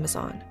on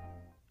Amazon.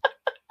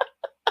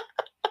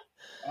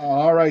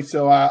 All right,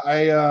 so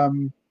I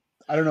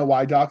don't know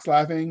why Doc's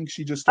laughing.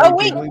 She just started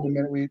giggling the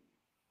minute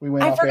we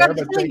went off air. I forgot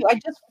to tell you, I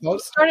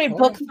just started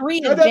book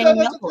 3 of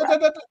Jane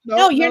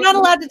No, you're not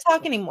allowed to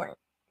talk anymore.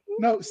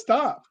 No,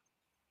 stop.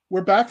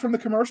 We're back from the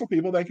commercial,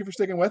 people. Thank you for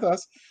sticking with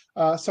us.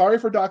 Sorry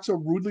for Doc so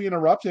rudely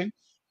interrupting,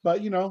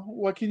 but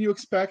what can you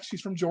expect?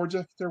 She's from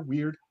Georgia. They're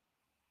weird.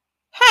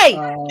 Hey,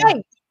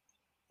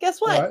 guess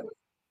what?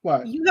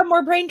 What? You have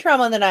more brain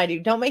trauma than I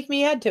do. Don't make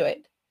me add to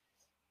it.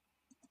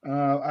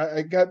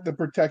 I got the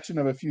protection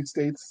of a few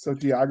states, so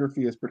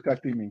geography is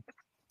protecting me.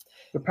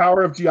 The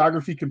power of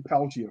geography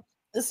compels you.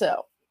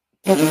 So.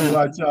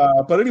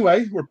 But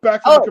anyway, we're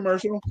back from the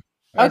commercial.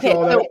 Okay,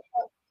 so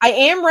I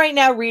am right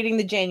now reading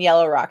the Jane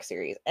Yellow Rock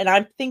series, and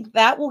I think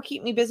that will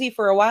keep me busy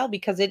for a while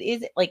because it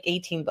is like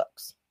 18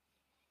 books.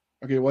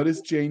 Okay, what is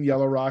Jane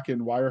Yellow Rock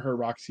and why are her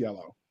rocks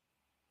yellow?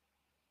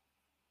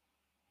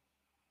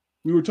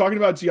 We were talking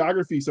about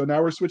geography, so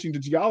now we're switching to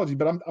geology,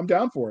 but I'm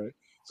down for it.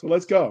 So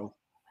let's go.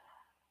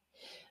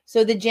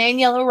 So the Jane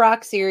Yellow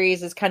Rock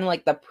series is kind of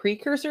like the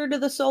precursor to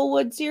the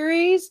Soulwood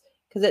series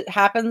because it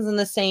happens in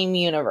the same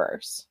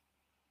universe.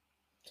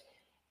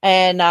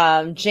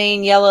 And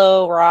Jane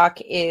Yellow Rock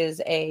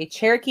is a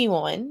Cherokee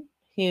woman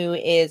who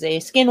is a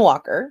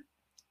skinwalker.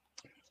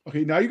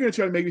 Okay, now you're going to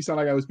try to make me sound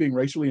like I was being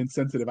racially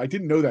insensitive. I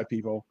didn't know that,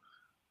 people.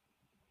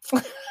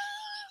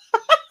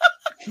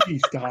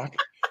 Jeez, Doc.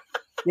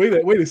 Way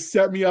to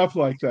set me up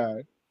like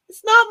that.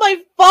 It's not my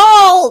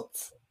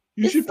fault.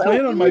 You should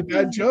plan on my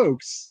bad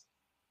jokes.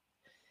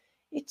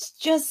 It's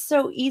just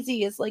so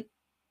easy. It's like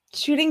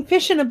shooting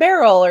fish in a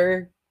barrel,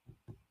 or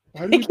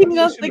Why do we put picking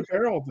up fish in a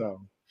barrel,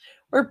 though?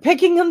 or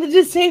picking on the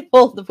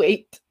disabled.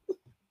 Wait,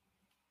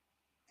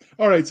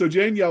 All right, so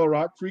Jane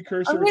Yellowrock,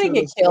 precursor I'm gonna to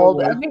get the killed.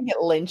 Soulwood. I'm gonna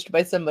get lynched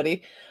by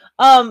somebody.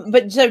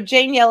 But so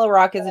Jane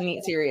Yellowrock is a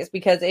neat series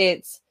because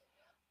it's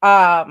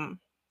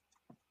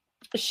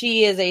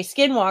she is a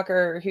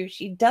skinwalker who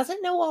she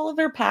doesn't know all of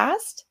her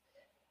past,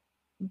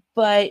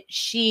 but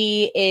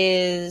she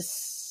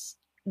is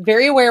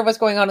very aware of what's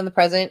going on in the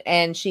present,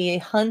 and she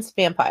hunts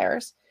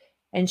vampires,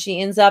 and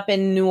she ends up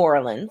in New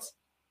Orleans.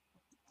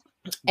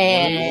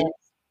 And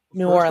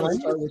New First, Orleans. let's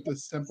start with the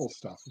simple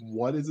stuff.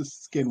 What is a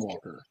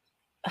skinwalker?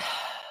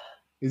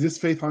 Is this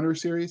Faith Hunter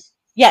series?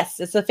 Yes,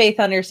 it's a Faith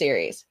Hunter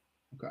series.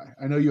 Okay,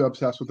 I know you're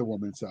obsessed with the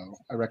woman, so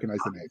I recognize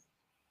the name.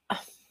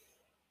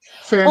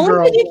 Only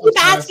Fangirl. because you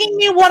keep asking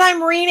me what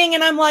I'm reading,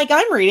 and I'm like,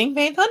 I'm reading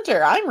Faith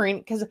Hunter. I'm reading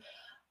because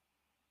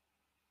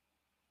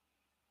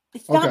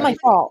it's not my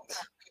fault.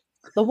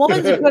 The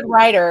woman's a good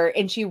writer,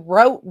 and she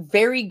wrote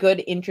very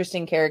good,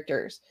 interesting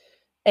characters.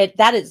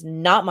 That is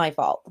not my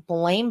fault.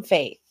 Blame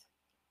Faith.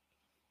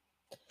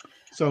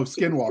 So,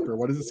 Skinwalker.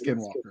 What is a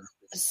Skinwalker?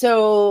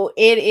 So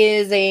it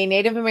is a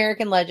Native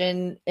American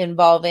legend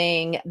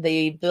involving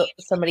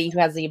somebody who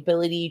has the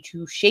ability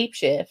to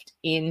shapeshift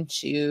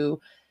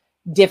into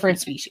different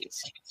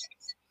species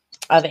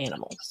of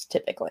animals,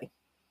 typically.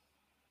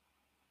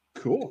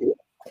 Cool.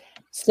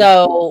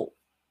 So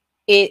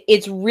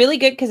it's really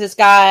good because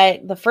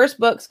the first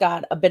book's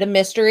got a bit of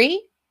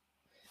mystery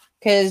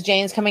because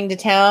Jane's coming to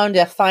town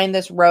to find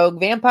this rogue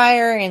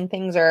vampire, and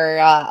things are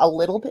a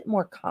little bit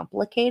more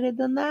complicated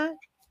than that.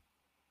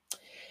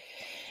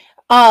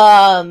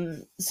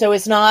 So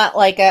it's not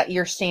like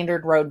your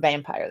standard road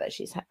vampire that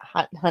she's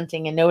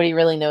hunting, and nobody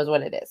really knows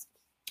what it is.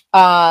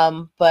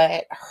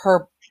 But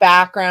her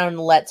background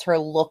lets her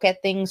look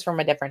at things from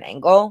a different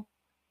angle,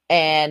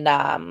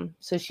 and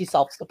so she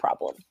solves the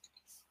problem.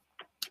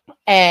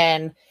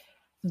 And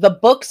the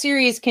book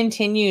series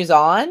continues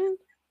on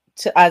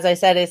to, as I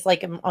said, it's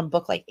like on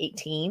book like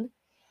 18.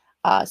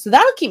 So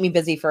that'll keep me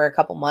busy for a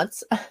couple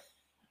months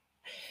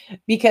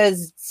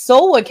because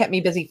Soulwood kept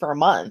me busy for a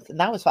month, and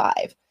that was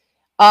 5.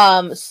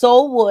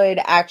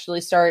 Soulwood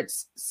actually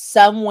starts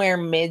somewhere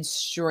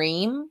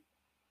midstream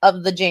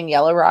of the Jane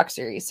Yellowrock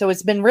series. So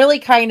it's been really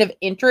kind of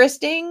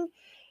interesting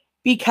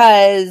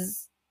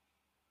because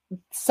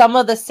some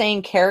of the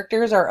same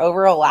characters are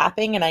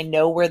overlapping, and I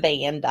know where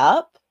they end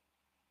up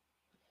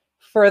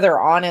further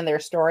on in their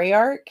story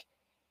arc.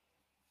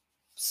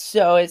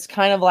 So it's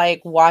kind of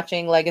like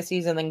watching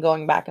Legacies and then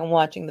going back and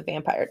watching the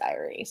Vampire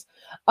Diaries.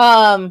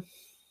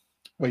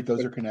 Wait,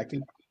 those are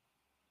connected?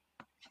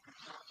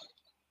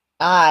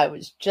 I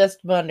was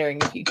just wondering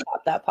if you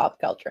caught that pop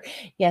culture.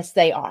 Yes,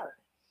 they are.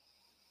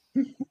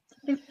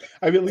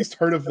 I've at least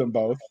heard of them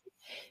both.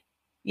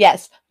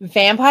 Yes,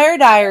 Vampire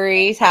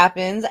Diaries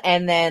happens,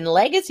 and then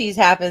Legacies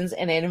happens,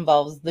 and it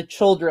involves the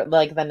children,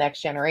 like the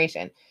next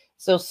generation.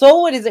 So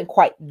Soulwood isn't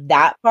quite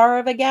that far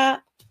of a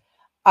gap,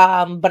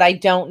 but I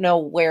don't know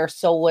where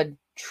Soulwood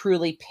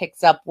truly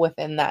picks up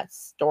within that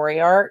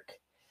story arc.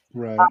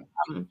 Right.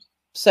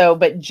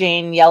 But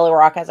Jane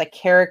Yellowrock as a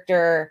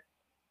character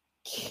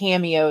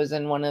cameos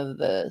in one of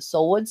the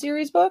Soulwood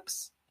series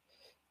books.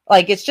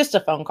 Like, it's just a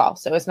phone call,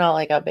 so it's not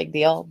like a big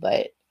deal,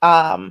 but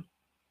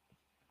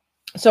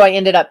so I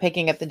ended up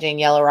picking up the Jane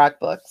Yellowrock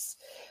books.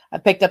 I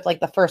picked up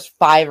like the first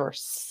 5 or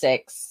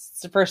 6.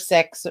 The first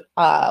 6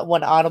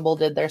 when Audible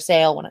did their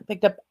sale, when I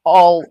picked up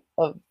all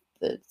of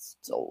the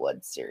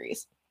Soulwood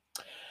series.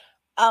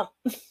 No,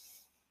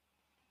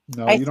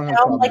 I you don't have a sound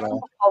problem like at a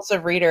all.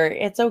 compulsive reader.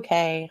 It's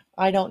okay.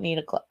 I don't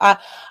need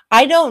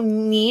I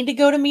don't need to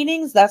go to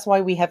meetings. That's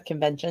why we have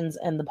conventions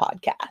and the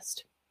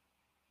podcast.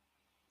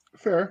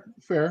 Fair.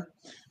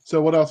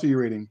 So what else are you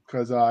reading?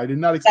 Because I did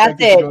not expect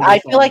That's it to it. go I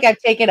this feel far. like I've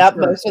taken up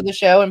Sure. most of the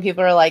show, and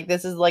people are like,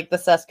 "This is like the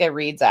Seska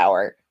Reads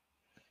hour."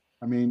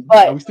 I mean,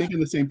 But- I was thinking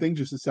the same thing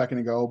just a second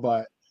ago,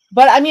 but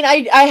But I mean,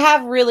 I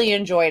have really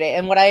enjoyed it,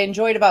 and what I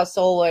enjoyed about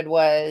Soulwood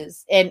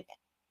was, and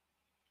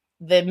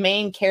the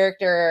main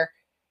character,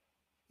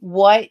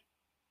 what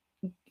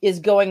is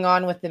going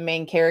on with the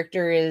main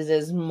character is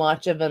as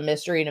much of a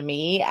mystery to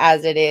me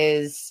as it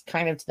is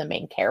kind of to the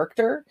main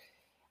character.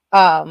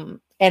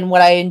 And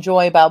what I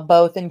enjoy about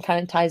both and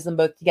kind of ties them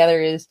both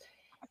together is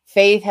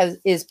Faith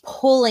is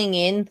pulling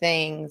in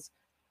things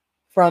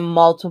from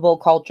multiple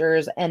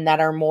cultures and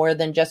that are more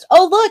than just,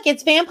 oh, look,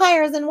 it's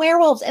vampires and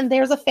werewolves and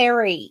there's a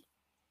fairy.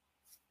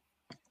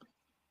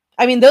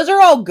 I mean, those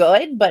are all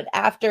good, but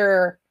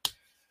after,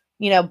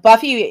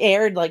 Buffy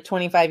aired like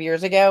 25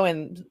 years ago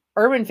and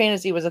urban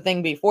fantasy was a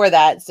thing before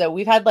that. So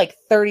we've had like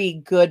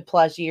 30 good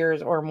plus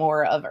years or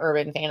more of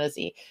urban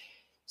fantasy.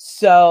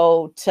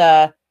 So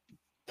to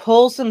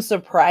pull some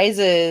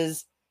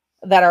surprises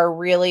that are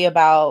really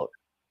about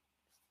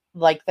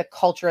like the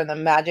culture and the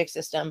magic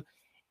system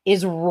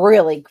is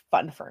really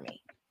fun for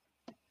me.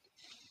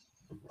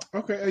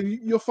 okay. And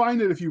you'll find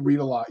that if you read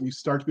a lot, you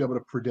start to be able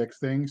to predict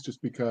things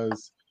just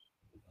because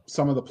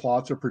some of the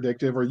plots are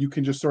predictive, or you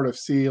can just sort of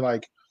see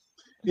like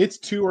it's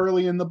too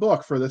early in the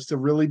book for this to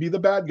really be the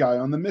bad guy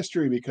on the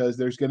mystery, because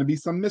there's going to be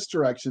some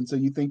misdirection, so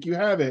you think you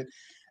have it.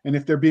 And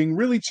if they're being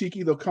really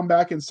cheeky, they'll come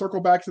back and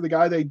circle back to the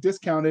guy they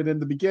discounted in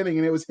the beginning,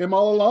 and it was him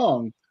all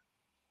along.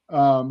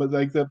 But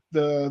like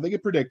they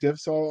get predictive,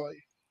 so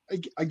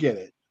I get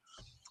it.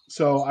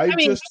 So I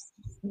mean,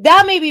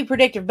 that may be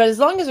predictive, but as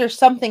long as there's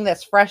something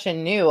that's fresh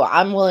and new,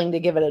 I'm willing to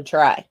give it a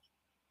try.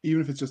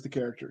 Even if it's just the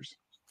characters.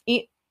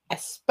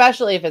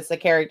 Especially if it's the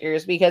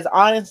characters, because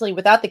honestly,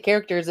 without the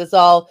characters, it's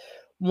all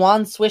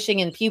wand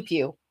swishing and pew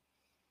pew.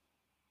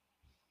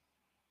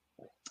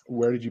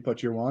 Where did you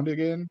put your wand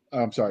again?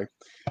 I'm sorry.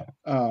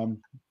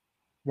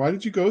 Why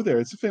did you go there?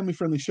 It's a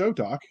family-friendly show,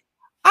 Doc.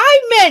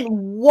 I meant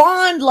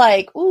wand,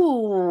 like,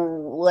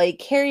 ooh,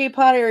 like Harry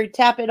Potter,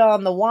 tap it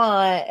on the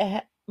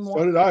wand.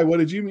 So did I. What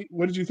did you mean?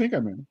 What did you think I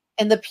meant?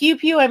 And the pew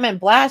pew, I meant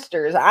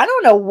blasters. I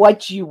don't know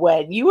what you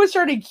went. You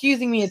started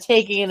accusing me of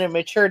taking it in a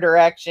mature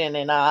direction,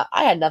 and I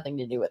had nothing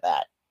to do with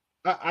that.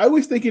 I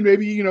was thinking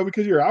maybe,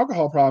 because of your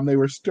alcohol problem, they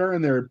were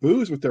stirring their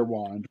booze with their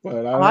wand,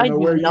 but I don't know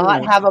where you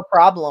not have a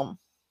problem.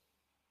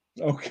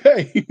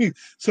 Okay.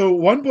 So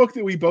one book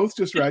that we both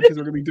just read, because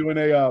we're going to be doing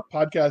a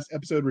podcast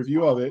episode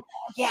review of it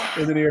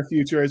in the near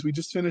future, is we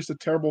just finished The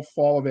Terrible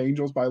Fall of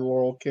Angels by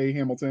Laurell K.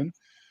 Hamilton.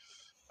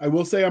 I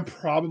will say I'm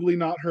probably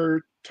not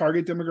her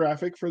target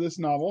demographic for this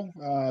novel.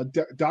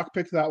 Doc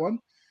picked that one.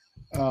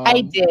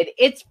 I did.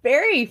 It's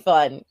very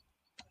fun.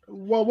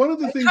 Well, one of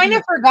the things I kind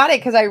of forgot it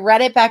because I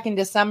read it back in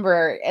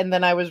December and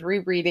then I was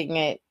rereading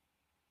it.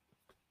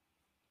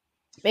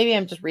 Maybe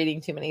I'm just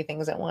reading too many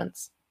things at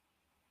once.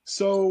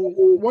 So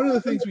one of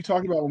the things we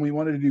talked about when we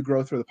wanted to do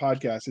growth for the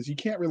podcast is you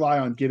can't rely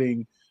on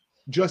getting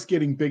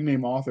big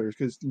name authors,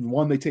 because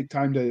one, they take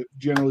time to,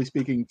 generally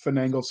speaking,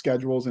 finagle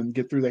schedules and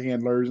get through the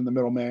handlers and the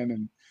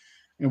middlemen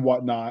and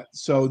whatnot.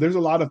 So there's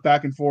a lot of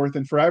back and forth.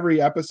 And for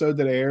every episode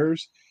that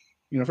airs,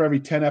 for every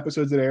 10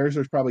 episodes that airs,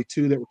 there's probably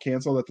 2 that were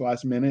canceled at the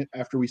last minute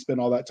after we spent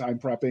all that time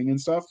prepping and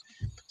stuff.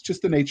 It's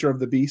just the nature of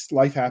the beast.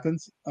 Life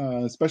happens,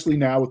 especially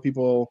now with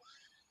people,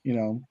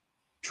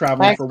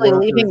 traveling for work.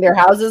 Leaving their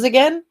houses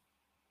again?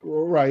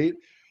 Right.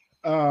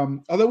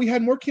 Although we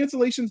had more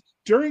cancellations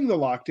during the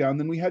lockdown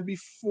than we had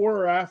before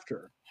or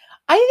after.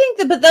 I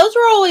think but those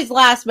were always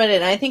last minute.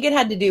 And I think it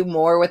had to do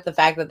more with the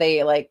fact that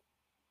they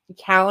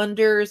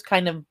calendars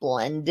kind of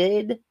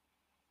blended.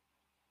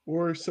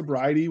 Or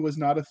sobriety was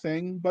not a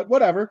thing, but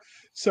whatever.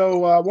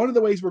 So one of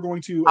the ways we're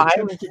going to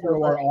attempt to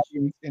grow our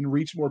audience and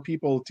reach more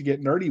people to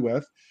get nerdy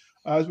with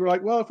is we're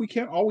like, well, if we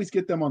can't always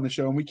get them on the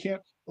show, and we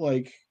can't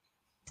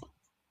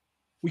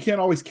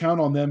always count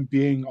on them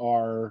being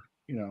our,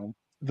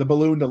 the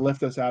balloon to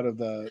lift us out of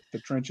the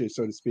trenches,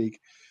 so to speak.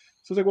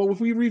 So it's like, well, if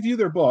we review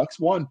their books,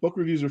 1, book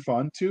reviews are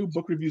fun. 2,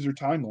 book reviews are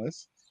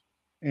timeless.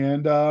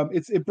 And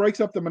it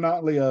breaks up the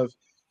monotony of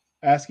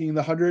asking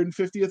the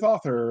 150th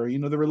author,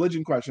 the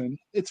religion question.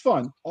 It's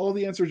fun. All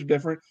the answers are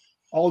different.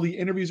 All the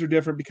interviews are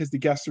different because the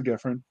guests are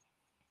different.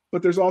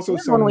 But there's also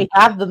when we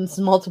have them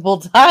multiple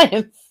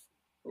times.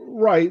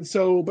 Right.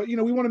 So, but we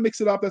want to mix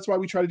it up. That's why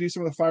we try to do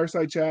some of the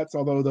fireside chats,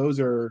 although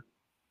those are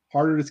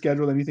harder to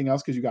schedule than anything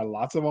else because you got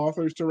lots of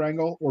authors to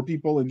wrangle, or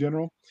people in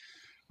general.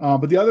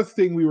 But the other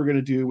thing we were going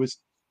to do was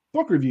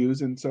book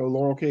reviews. And so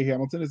Laurell K.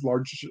 Hamilton is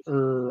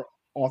larger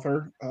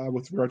author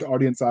with regard to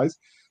audience size.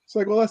 So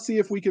like, well, let's see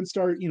if we can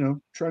start,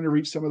 trying to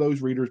reach some of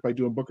those readers by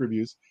doing book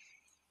reviews.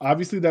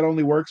 Obviously, that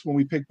only works when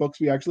we pick books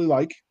we actually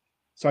like.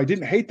 So I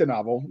didn't hate the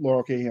novel,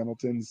 Laurell K.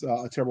 Hamilton's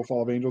A Terrible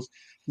Fall of Angels.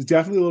 It's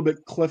definitely a little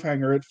bit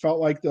cliffhanger. It felt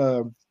like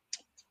the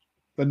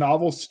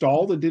novel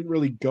stalled and didn't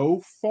really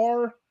go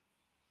far.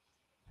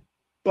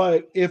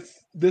 But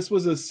if this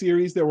was a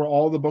series that where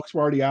all the books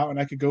were already out and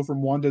I could go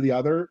from one to the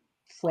other,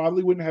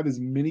 probably wouldn't have as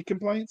many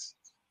complaints.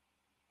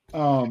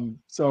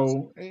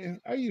 So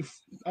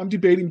I'm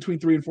debating between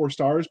 3 and 4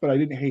 stars, but I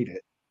didn't hate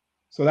it.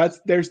 So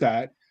there's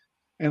that.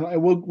 And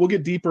we'll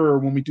get deeper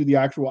when we do the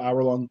actual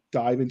hour-long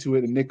dive into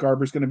it. And Nick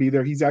Garber's going to be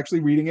there. He's actually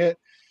reading it.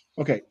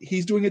 Okay,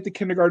 he's doing it the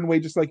kindergarten way,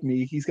 just like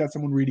me. He's got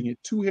someone reading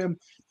it to him.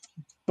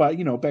 But,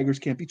 beggars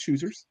can't be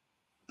choosers.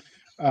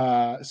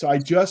 So I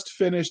just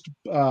finished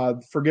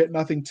Forget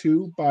Nothing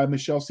 2 by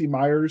Michelle C.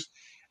 Myers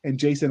and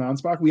Jason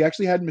Anspach. We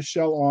actually had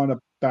Michelle on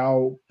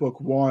about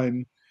book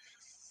 1,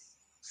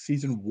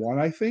 season 1,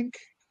 I think.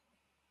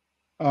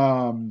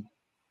 So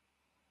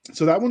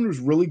that one was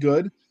really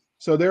good.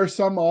 So there are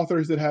some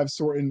authors that have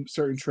certain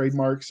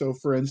trademarks. So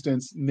for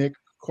instance, Nick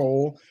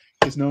Cole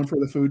is known for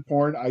the food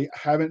porn. I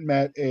haven't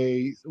read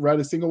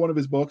a single one of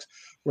his books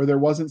where there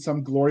wasn't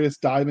some glorious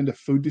dive into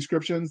food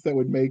descriptions that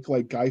would make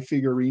Guy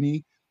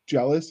Fieri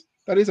jealous.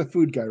 That is a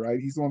food guy, right?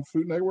 He's on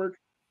Food Network.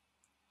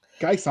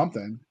 Guy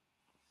something.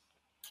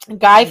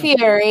 Guy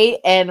Fieri,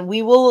 and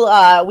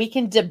we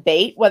can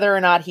debate whether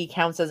or not he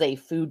counts as a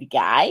food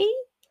guy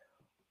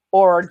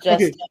or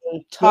just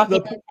a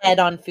talking head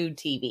on food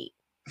TV.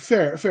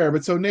 Fair.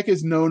 But so Nick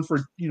is known for,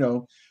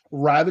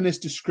 ravenous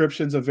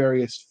descriptions of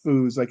various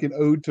foods, like an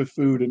ode to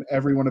food in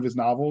every one of his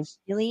novels.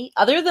 Really?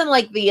 Other than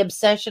the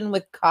obsession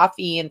with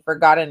coffee and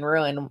Forgotten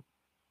Ruin.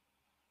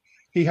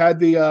 He had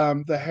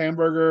the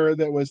hamburger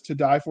that was to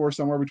die for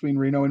somewhere between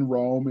Reno and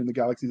Rome in the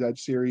Galaxy's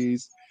Edge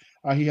series.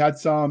 He had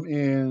some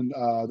in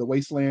the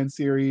Wasteland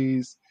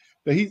series.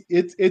 But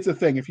it's a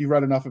thing. If you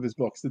read enough of his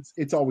books,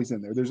 it's always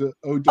in there. There's a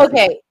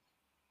okay.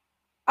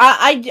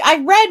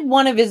 I read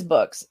one of his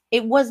books.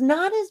 It was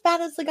not as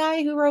bad as the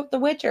guy who wrote The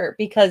Witcher,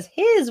 because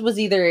his was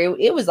either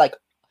it was like,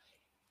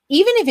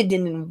 even if it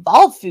didn't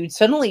involve food,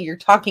 suddenly you're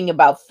talking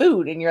about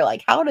food and you're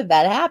like, how did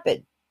that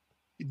happen?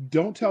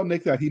 Don't tell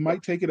Nick that. He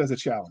might take it as a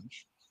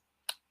challenge.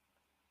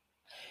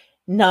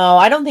 No,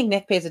 I don't think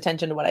Nick pays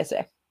attention to what I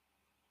say.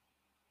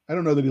 I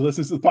don't know that he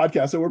listens to the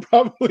podcast, so we're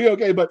probably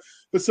okay. But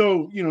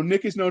so,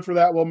 Nick is known for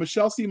that. Well,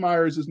 Michelle C.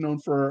 Myers is known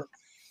for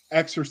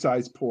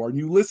exercise porn.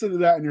 You listen to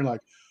that and you're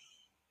like,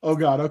 oh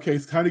God, okay,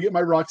 it's time to get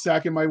my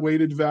rucksack and my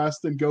weighted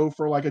vest and go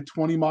for like a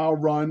 20-mile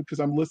run because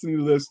I'm listening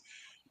to this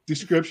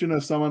description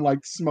of someone like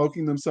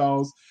smoking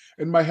themselves.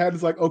 And my head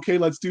is like, okay,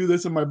 let's do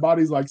this. And my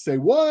body's like, say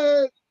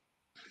what?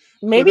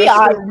 Maybe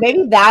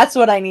that's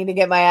what I need to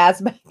get my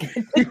ass back.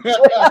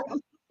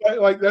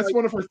 Like that's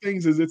one of her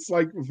things, is it's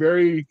like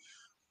very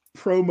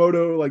pro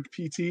moto, like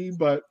PT,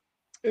 but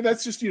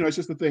that's just, it's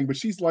just the thing. But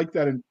she's like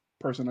that in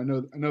person. I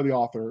know the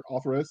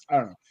authoress. I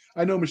don't know.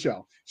 I know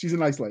Michelle. She's a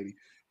nice lady.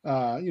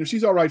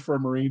 She's all right for a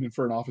Marine and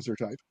for an officer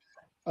type.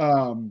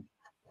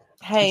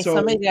 Hey,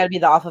 somebody's got to be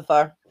the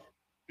officer.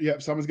 Yeah,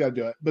 someone's got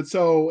to do it.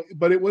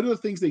 But one of the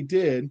things they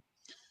did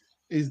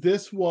is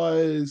this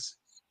was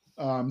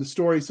the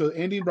story. So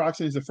Andine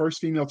Broxton is the first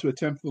female to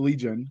attempt the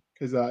Legion,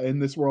 because in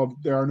this world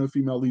there are no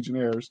female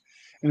Legionnaires,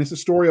 and it's a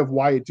story of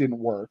why it didn't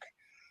work.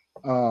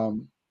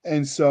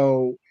 And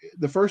so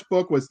the first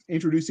book was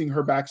introducing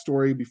her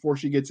backstory before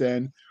she gets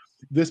in.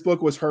 This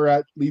book was her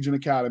at Legion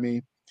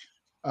Academy.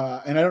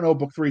 And I don't know what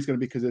book 3 is going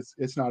to be because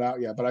it's not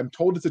out yet, but I'm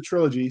told it's a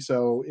trilogy,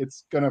 so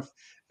it's going to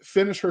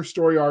finish her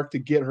story arc to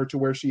get her to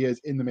where she is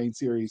in the main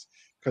series,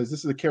 because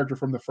this is a character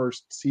from the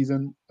first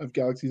season of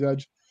Galaxy's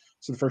Edge,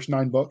 so the first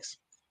 9 books.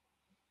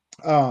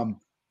 And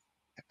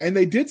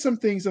they did some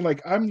things, and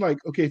I'm like,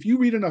 okay, if you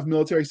read enough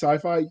military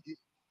sci-fi,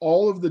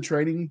 all of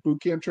the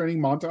boot camp training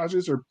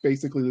montages are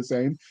basically the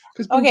same,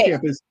 because boot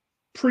camp has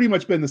pretty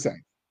much been the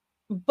same.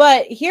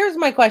 But here's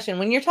my question: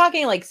 when you're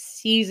talking like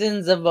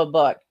seasons of a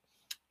book,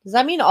 does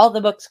that mean all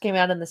the books came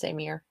out in the same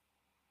year?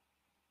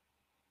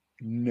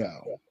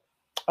 No.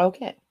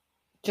 Okay.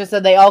 Just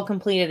that they all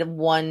completed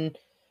one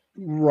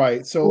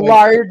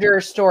larger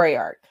story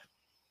arc.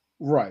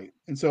 Right.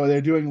 And so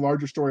they're doing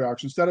larger story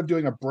arcs instead of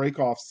doing a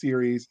break-off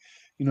series,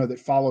 that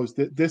follows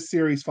this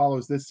series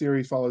follows this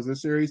series follows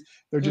this series.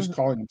 They're just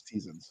calling them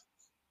seasons.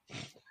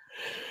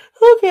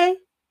 Okay.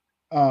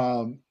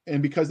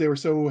 And because they were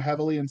so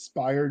heavily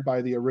inspired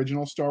by the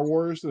original Star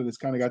Wars, that it's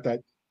kind of got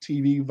that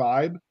TV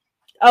vibe.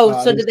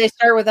 Oh, so did they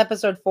start with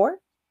episode 4?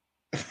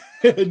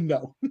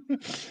 No.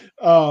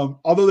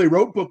 Although they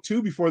wrote book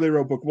 2 before they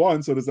wrote book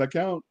 1, so does that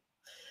count?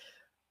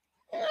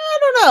 I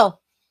don't know.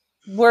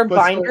 Were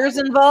binders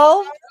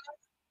involved?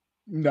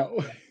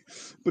 No.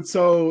 But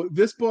so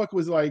this book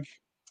was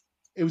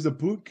it was a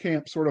boot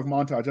camp sort of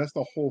montage. That's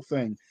the whole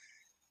thing.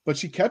 But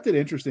she kept it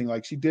interesting.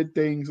 She did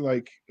things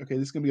like, okay,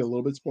 this is going to be a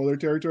little bit spoiler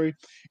territory.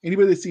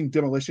 Anybody that's seen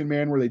Demolition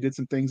Man, where they did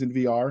some things in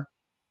VR?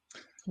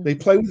 They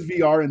play with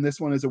VR in this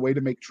one as a way to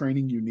make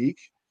training unique,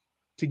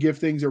 to give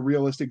things a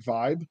realistic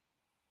vibe.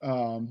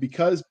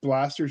 Because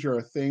blasters are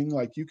a thing,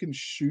 you can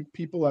shoot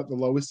people at the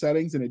lowest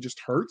settings and it just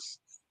hurts.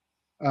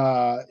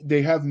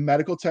 They have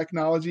medical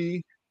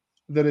technology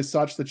that is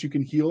such that you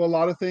can heal a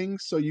lot of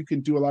things, so you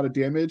can do a lot of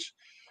damage.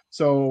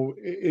 So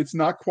it's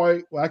not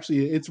quite, well,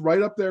 actually, it's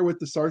right up there with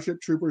the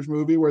Starship Troopers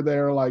movie, where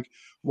they're like,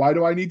 why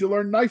do I need to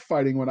learn knife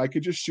fighting when I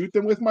could just shoot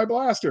them with my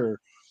blaster?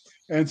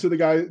 And so the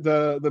guy,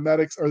 the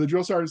medics or the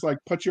drill sergeant's like,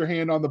 put your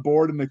hand on the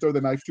board, and they throw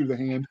the knife through the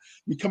hand.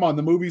 I mean, come on,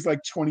 the movie's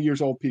 20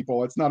 years old,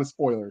 people. It's not a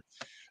spoiler.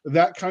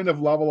 That kind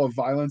of level of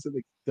violence at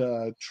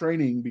the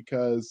training,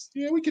 because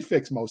we could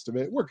fix most of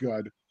it. We're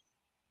good.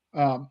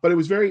 But it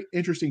was very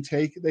interesting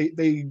take.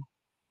 They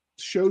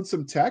showed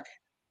some tech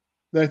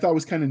that I thought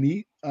was kind of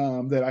neat,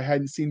 that I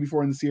hadn't seen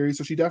before in the series.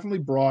 So she definitely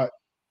brought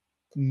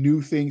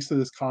new things to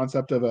this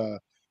concept of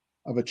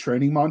a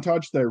training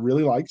montage that I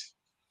really liked.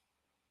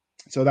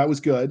 So that was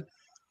good.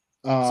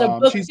 So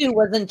book 2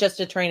 wasn't just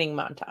a training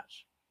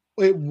montage.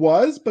 It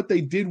was, but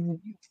they did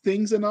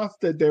things enough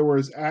that there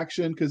was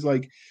action, because they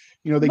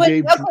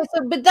gave.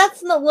 Okay, but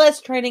that's the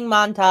less training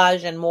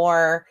montage and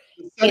more.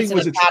 It's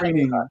was a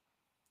training. Book.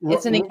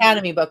 It's an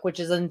academy book, which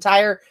is an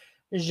entire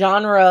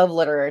genre of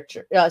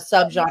literature,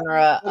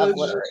 subgenre of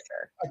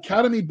literature.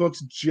 Academy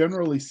books,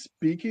 generally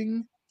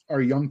speaking,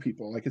 are young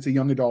people. It's a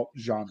young adult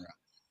genre,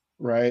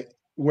 right?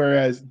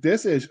 Whereas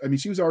this is,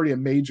 she was already a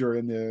major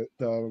in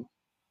the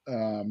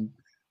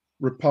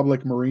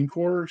Republic Marine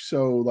Corps,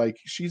 so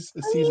she's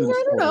a seasoned.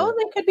 I don't know.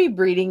 They could be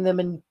breeding them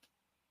in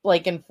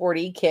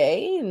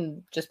 40K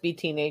and just be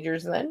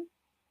teenagers then.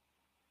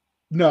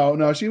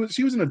 No, she was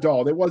an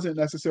adult. It wasn't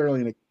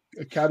necessarily an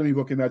academy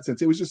book in that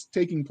sense. It was just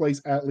taking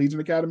place at Legion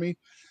Academy.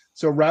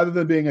 So rather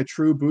than being a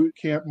true boot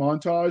camp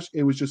montage,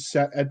 it was just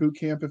set at boot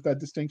camp, if that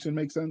distinction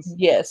makes sense.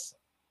 Yes.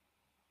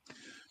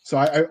 So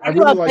I Talk really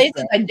about like places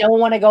that. I don't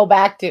want to go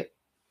back to.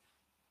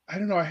 I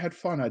don't know. I had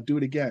fun. I'd do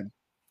it again,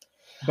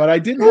 but I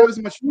didn't have as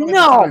much fun at the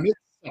No. time. It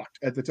sucked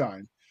at the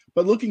time.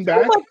 But looking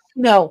back,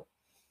 No.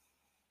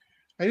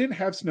 I didn't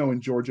have snow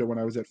in Georgia when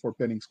I was at Fort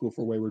Benning School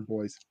for Wayward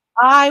Boys.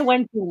 I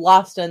went to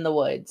Lost in the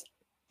Woods.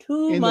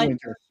 Too In much the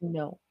winter.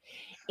 snow.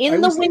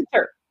 In the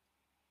winter.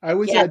 I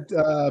was Yes.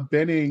 at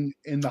Benning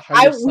in the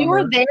height of We summer.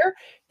 were there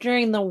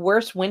during the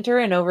worst winter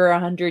in over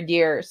 100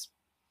 years.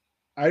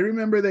 I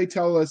remember they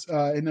tell us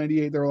in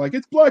 '98, they were like,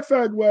 it's Black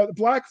Flag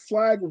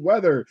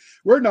weather.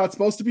 We're not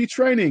supposed to be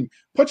training.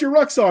 Put your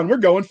rucks on. We're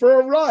going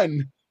for a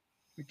run.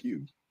 Like,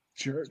 you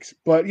jerks.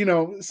 But, you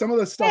know, some of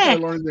the stuff I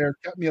learned there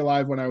kept me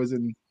alive when I was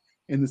in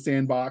the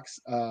sandbox,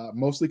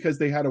 mostly because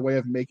they had a way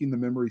of making the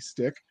memory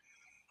stick.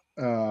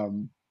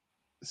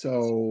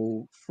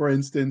 So, for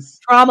instance,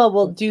 trauma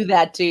will do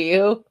that to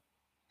you.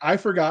 I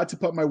forgot to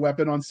put my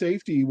weapon on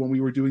safety when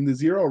we were doing the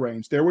zero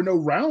range. There were no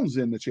rounds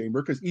in the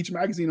chamber because each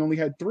magazine only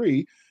had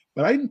 3,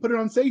 but I didn't put it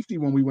on safety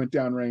when we went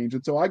down range.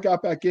 And so I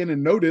got back in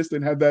and noticed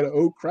and had that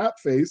oh crap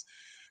face,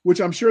 which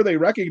I'm sure they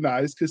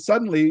recognized because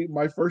suddenly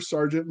my first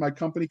sergeant, my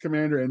company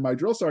commander, and my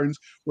drill sergeants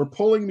were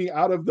pulling me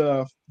out of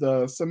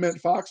the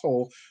cement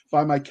foxhole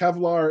by my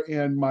Kevlar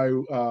and my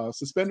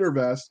suspender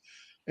vest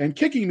and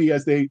kicking me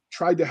as they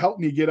tried to help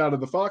me get out of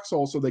the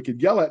foxhole so they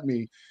could yell at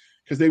me.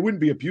 Because they wouldn't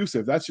be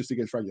abusive. That's just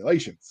against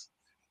regulations.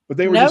 But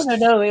they were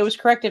no. It was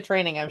corrective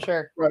training, I'm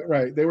sure.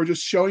 Right. They were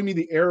just showing me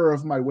the error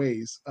of my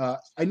ways.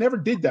 I never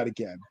did that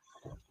again.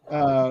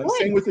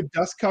 Same with the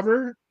dust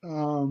cover.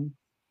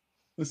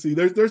 Let's see.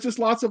 There's just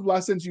lots of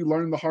lessons you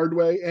learn the hard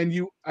way, and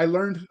I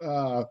learned.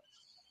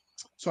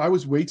 So I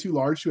was way too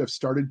large to have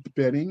started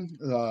Benning.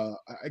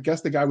 I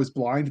guess the guy was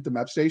blind at the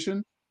MEP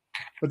station,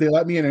 but they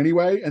let me in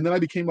anyway. And then I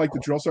became like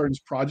the drill sergeant's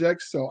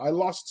project. So I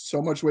lost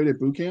so much weight at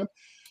boot camp.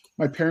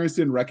 My parents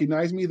didn't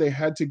recognize me. They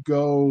had to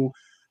go,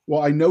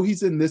 well, I know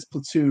he's in this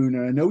platoon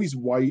and I know he's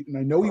white and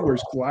I know he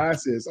wears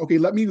glasses. Okay,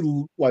 let me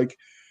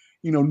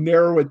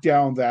narrow it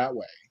down that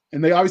way.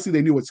 And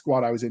they knew what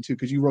squad I was into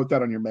because you wrote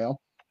that on your mail.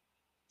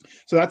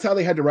 So that's how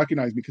they had to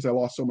recognize me because I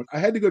lost so much. I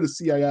had to go to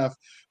CIF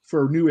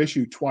for a new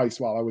issue twice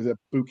while I was at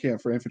boot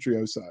camp for infantry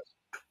OSUT.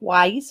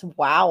 Twice?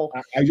 Wow.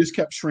 I just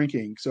kept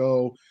shrinking.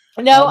 So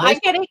no, I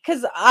get it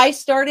because I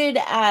started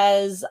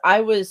as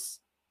I was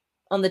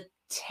on the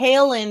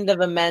tail end of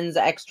a men's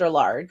extra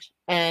large,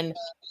 and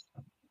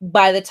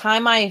by the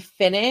time I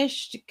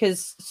finished,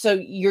 so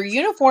your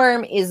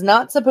uniform is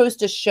not supposed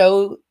to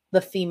show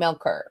the female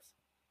curve.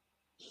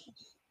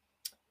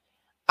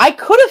 I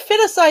could have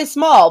fit a size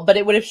small, but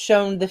it would have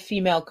shown the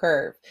female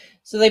curve.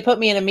 So they put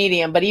me in a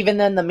medium, but even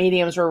then the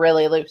mediums were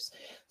really loose.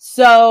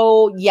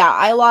 So yeah,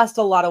 I lost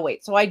a lot of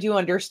weight. So I do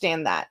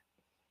understand that.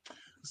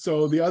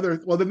 So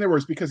then there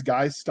was, because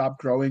guys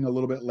stopped growing a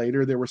little bit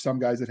later, there were some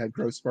guys that had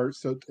growth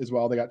spurts as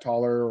well. They got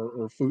taller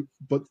or foot,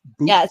 but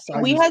yes,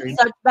 we had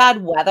such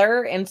bad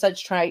weather and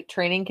such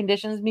training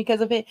conditions because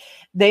of it.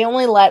 They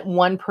only let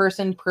one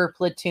person per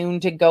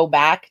platoon to go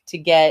back to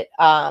get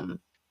a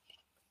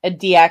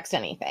DX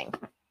anything.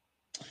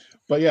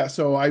 But yeah,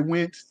 so I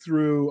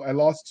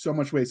lost so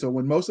much weight. So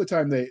when most of the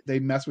time they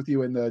mess with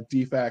you in the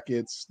DFAC,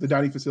 it's the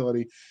dining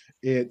facility.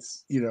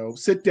 It's,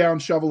 sit down,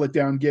 shovel it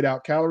down, get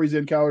out, calories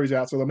in, calories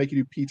out. So they'll make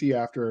you do PT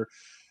after.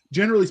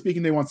 Generally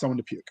speaking, they want someone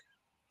to puke.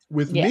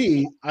 With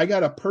me, I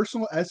got a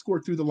personal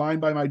escort through the line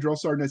by my drill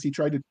sergeant as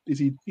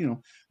he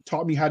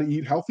taught me how to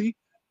eat healthy.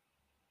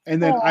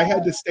 And then I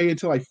had to stay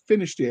until I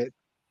finished it.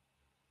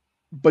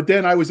 But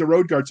then I was a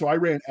road guard, so I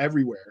ran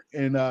everywhere.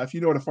 And if you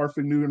know what a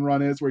Farfignugan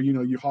run is, where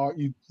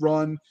you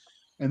run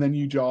and then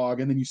you jog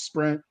and then you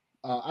sprint.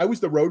 I was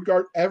the road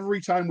guard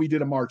every time we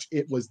did a march.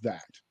 It was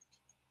that.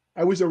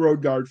 I was a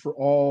road guard for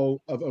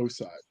all of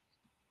OSUT.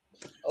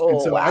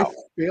 And so wow. I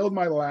failed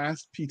my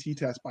last PT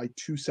test by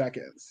 2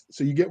 seconds.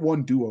 So you get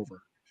one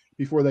do-over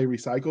before they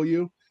recycle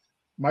you.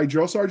 My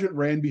drill sergeant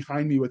ran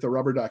behind me with a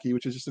rubber ducky,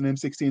 which is just an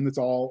M16 that's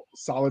all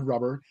solid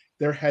rubber.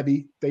 They're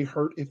heavy. They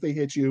hurt if they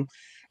hit you.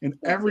 And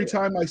every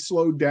time I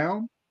slowed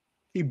down,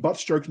 he butt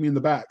stroked me in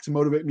the back to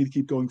motivate me to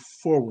keep going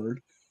forward.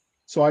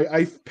 So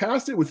I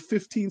passed it with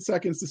 15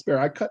 seconds to spare.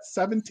 I cut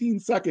 17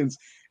 seconds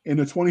in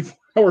a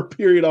 24-hour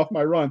period off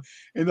my run.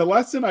 And the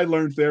lesson I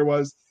learned there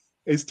was,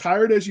 as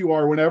tired as you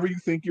are, whenever you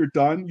think you're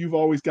done, you've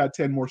always got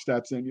 10 more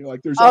steps in you.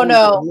 Like there's always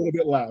a little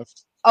bit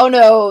left. Oh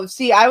no.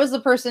 See, I was the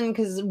person,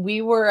 because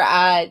we were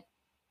at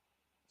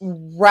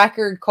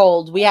record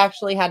cold. We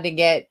actually had to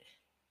get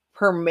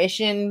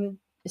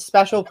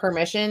special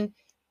permission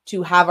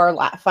to have our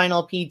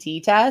final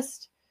PT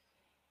test.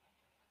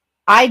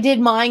 I did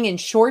mine in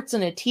shorts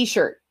and a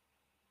t-shirt.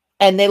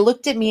 And they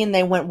looked at me and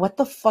they went, what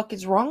the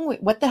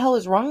hell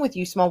is wrong with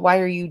you, Small? Why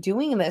are you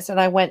doing this? And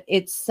I went,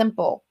 it's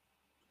simple.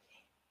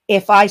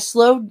 If I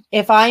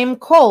am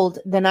cold,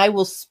 then I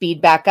will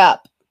speed back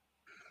up.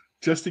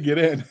 Just to get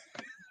in.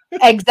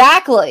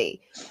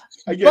 Exactly.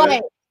 I get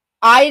it.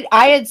 I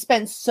had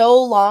spent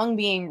so long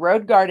being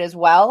road guard as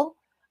well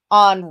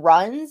on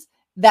runs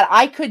that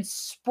I could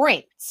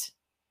sprint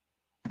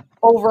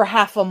over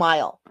half a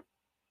mile.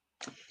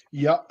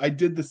 Yeah, I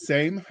did the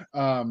same.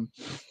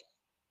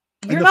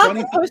 You're not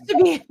supposed to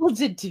be able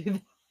to do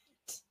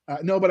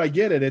that. No, but I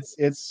get it.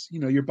 It's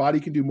your body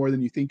can do more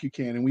than you think you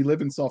can, and we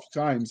live in soft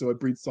times, so it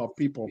breeds soft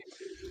people.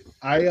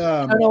 I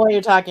don't know what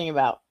you're talking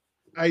about.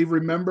 I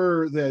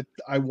remember that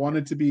I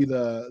wanted to be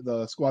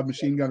the squad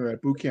machine gunner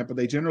at boot camp, but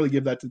they generally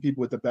give that to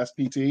people with the best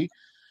PT.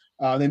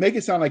 They make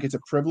it sound like it's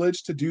a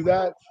privilege to do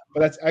that, but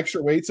that's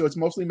extra weight, so it's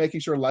mostly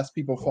making sure less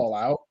people fall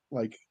out,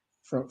 like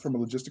from a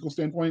logistical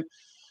standpoint.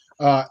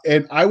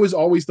 And I was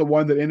always the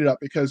one that ended up,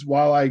 because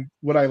what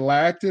I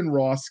lacked in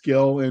raw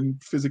skill and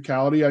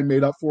physicality, I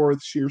made up for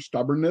with sheer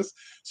stubbornness.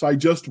 So I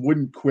just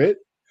wouldn't quit.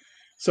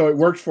 So it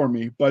worked for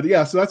me. But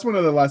yeah, so that's one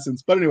of the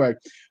lessons. But anyway,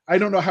 I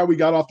don't know how we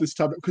got off this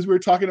topic, because we were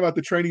talking about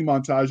the training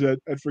montage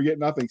at Forget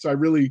Nothing. So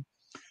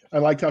I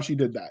liked how she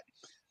did that.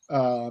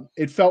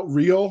 It felt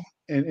real,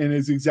 and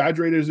as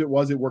exaggerated as it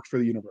worked for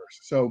the universe.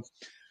 So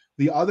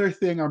the other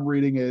thing I'm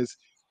reading is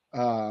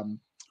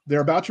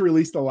they're about to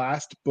release the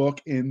last book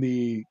in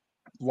the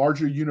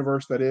larger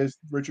universe that is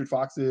Richard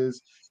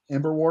Fox's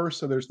Ember Wars.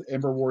 So there's the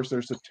Ember Wars,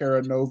 there's the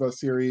Terra Nova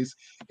series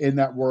in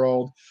that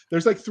world.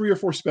 There's like 3 or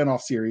 4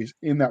 spinoff series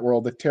in that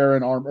world. The Terra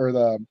and Armor, or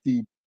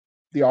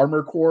the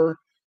Armor Corps,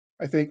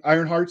 I think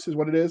Ironhearts is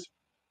what it is,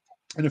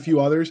 and a few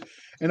others.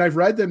 And I've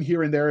read them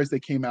here and there as they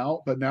came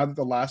out, but now that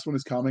the last one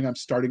is coming, I'm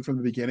starting from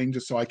the beginning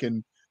just so I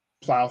can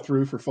plow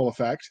through for full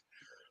effect.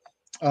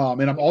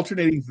 And I'm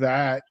alternating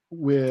that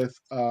with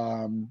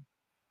don't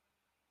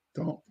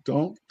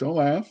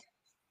laugh.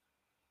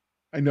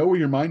 I know where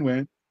your mind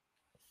went.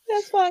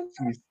 That's fine.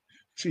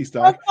 She's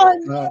stuck.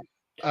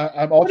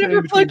 I'm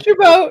alternating between your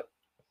boat.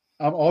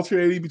 I'm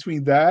alternating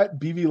between that,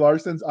 BV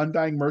Larson's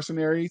Undying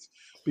Mercenaries,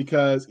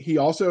 because he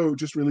also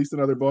just released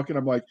another book, and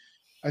I'm like,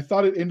 I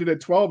thought it ended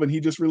at 12, and he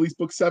just released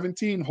book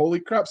 17. Holy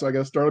crap! So I got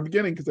to start at the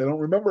beginning because I don't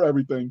remember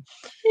everything.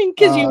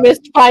 Because you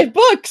missed 5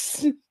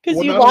 books.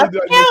 Because you lost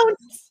count.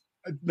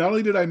 Not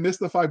only did I miss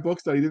the 5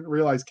 books that I didn't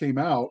realize came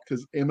out,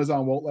 because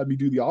Amazon won't let me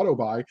do the auto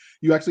buy.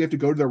 You actually have to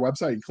go to their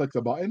website and click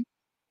the button.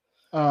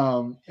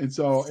 And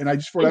I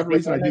just, for whatever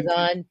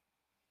reason,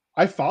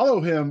 I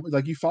follow him,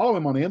 like you follow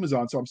him on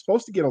Amazon, so I'm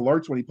supposed to get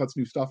alerts when he puts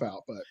new stuff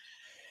out, but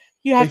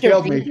you have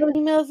to read your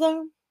emails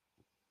though.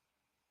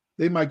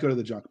 They might go to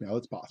the junk mail.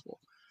 It's possible.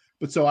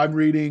 But so I'm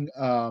reading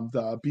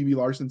the BB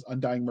Larson's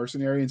Undying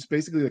Mercenary, and it's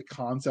basically the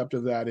concept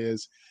of that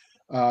is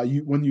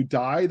when you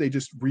die, they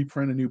just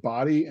reprint a new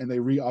body and they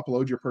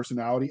re-upload your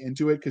personality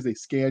into it because they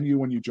scan you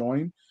when you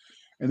join.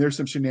 And there's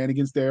some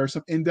shenanigans there,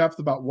 some in-depth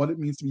about what it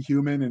means to be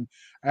human. And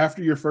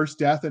after your first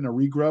death and a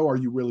regrow, are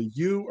you really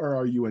you, or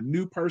are you a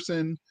new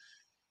person?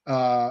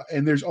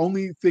 And there's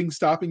only thing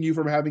stopping you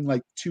from having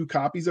like 2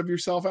 copies of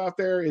yourself out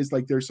there is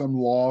like there's some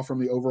law from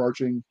the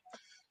overarching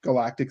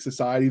galactic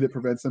society that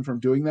prevents them from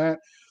doing that.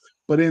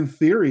 But in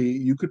theory,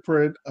 you could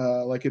print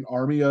like an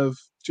army of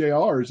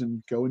JRs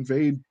and go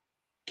invade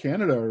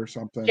Canada or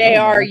something.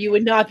 JR, you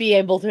would not be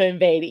able to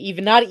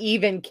invade, not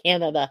even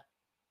Canada.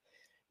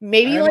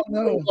 Maybe like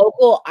your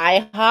local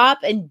IHOP,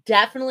 and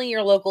definitely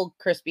your local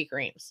Krispy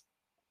Kremes.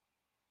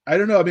 I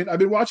don't know. I mean, I've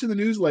been watching the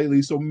news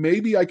lately, so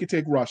maybe I could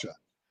take Russia.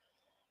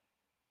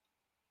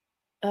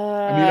 I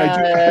mean, I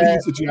do know how to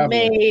use a javelin.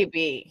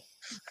 Maybe.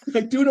 I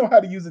do know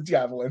how to use a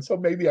javelin, so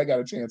maybe I got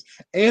a chance.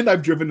 And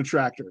I've driven a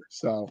tractor,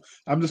 so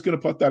I'm just going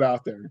to put that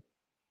out there.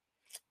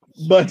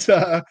 But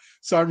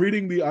so I'm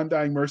reading the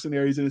Undying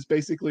Mercenaries, and it's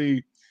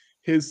basically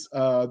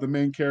the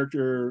main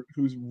character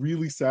who's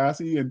really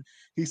sassy, and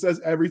he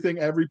says everything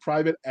every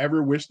private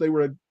ever wished they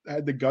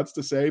had the guts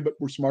to say, but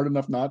were smart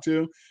enough not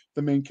to.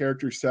 The main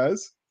character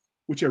says,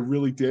 which I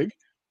really dig.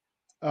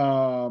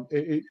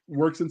 It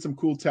works in some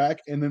cool tech,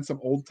 and then some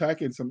old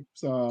tech, and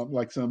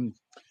some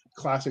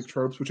classic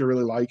tropes, which I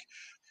really like.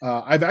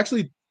 I've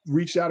actually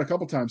reached out a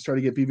couple times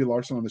trying to get BB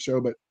Larson on the show,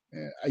 but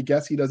I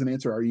guess he doesn't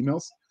answer our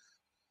emails.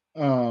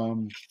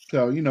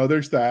 So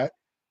there's that.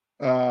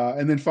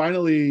 And then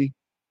finally,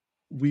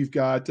 we've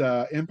got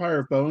Empire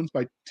of Bones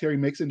by Terry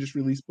Mixon just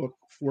released book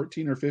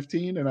 14 or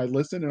 15, and I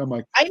listened and I'm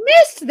like, I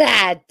missed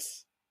that.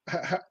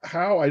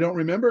 How? I don't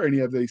remember any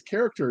of these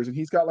characters. And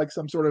he's got like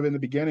some sort of in the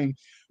beginning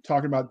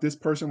talking about this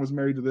person was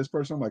married to this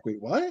person. I'm like,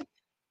 wait, what?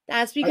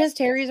 That's because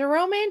Terry's a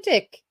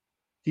romantic.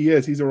 He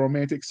is. He's a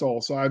romantic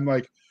soul. So I'm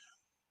like,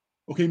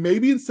 okay,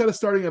 maybe instead of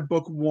starting at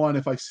book 1,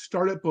 if I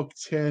start at book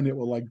 10, it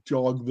will like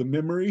jog the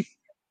memory.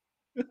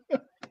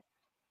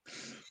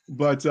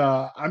 But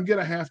I'm going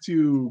to have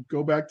to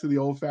go back to the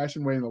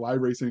old-fashioned way in the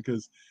library soon,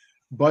 because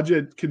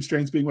budget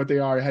constraints being what they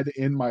are, I had to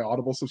end my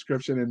Audible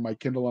subscription and my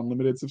Kindle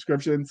Unlimited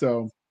subscription.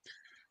 So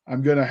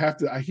I'm going to have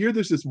to – I hear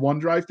there's this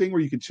OneDrive thing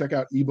where you can check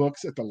out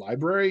ebooks at the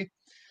library.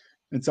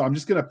 And so I'm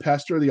just going to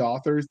pester the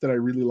authors that I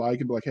really like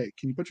and be like, hey,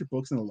 can you put your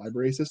books in the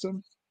library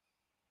system?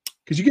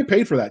 Because you get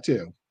paid for that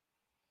too.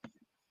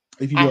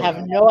 I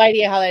have no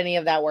idea how any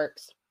of that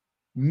works.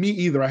 Me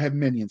either. I have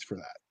minions for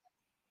that.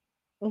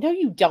 No,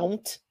 you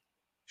don't.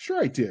 Sure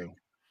I do.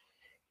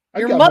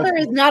 Your mother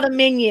is not a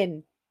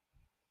minion.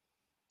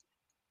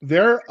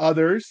 There are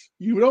others.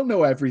 You don't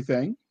know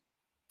everything.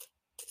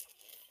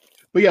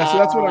 But yeah, so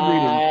that's what I'm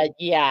reading.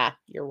 Yeah,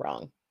 you're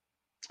wrong.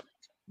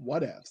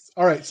 What ifs?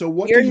 All right. So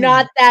what You're do you?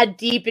 not that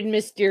deep and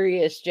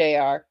mysterious,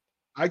 JR.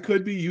 I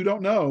could be. You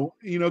don't know.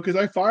 Because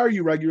I fire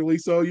you regularly.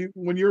 So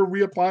when you're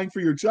reapplying for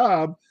your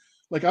job,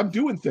 like I'm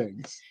doing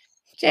things.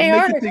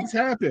 I'm making things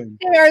happen.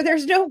 JR,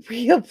 there's no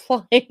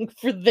reapplying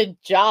for the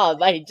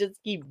job. I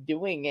just keep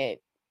doing it.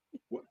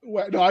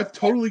 No, I've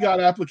totally got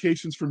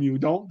applications from you.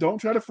 Don't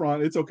try to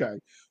front. It's okay.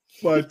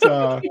 But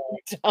don't,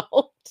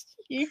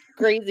 you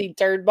crazy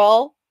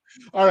turdball.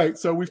 All right,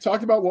 so we've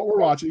talked about what we're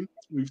watching.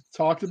 We've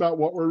talked about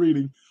what we're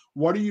reading.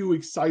 What are you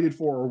excited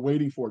for or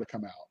waiting for to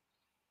come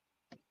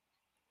out?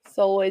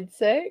 Solid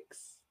 6.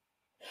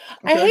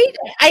 Okay.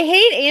 I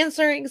hate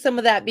answering some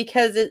of that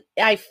because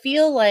I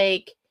feel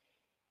like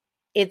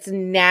it's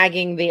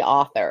nagging the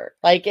author.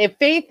 Like if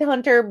Faith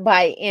Hunter,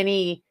 by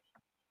any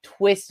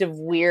twist of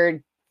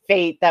weird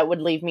fate that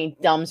would leave me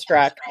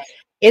dumbstruck,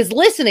 is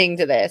listening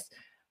to this,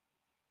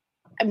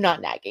 I'm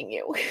not nagging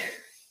you.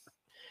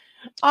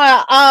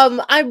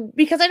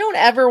 Because I don't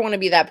ever want to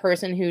be that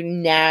person who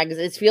nags.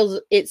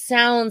 It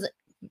sounds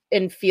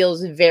and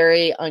feels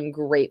very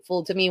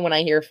ungrateful to me when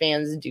I hear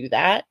fans do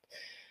that.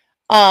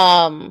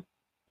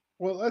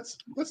 Well, let's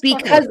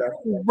because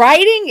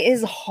writing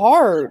is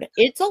hard.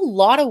 It's a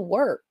lot of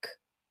work.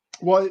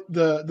 Well,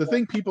 the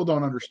thing people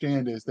don't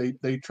understand is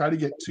they try to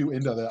get too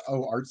into the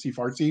artsy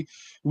fartsy.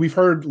 We've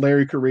heard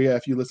Larry Correia,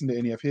 if you listen to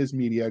any of his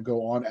media,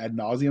 go on ad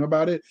nauseum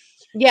about it.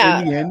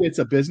 Yeah. In the end, it's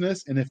a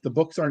business, and if the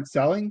books aren't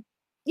selling,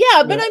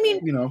 yeah, but I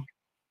mean,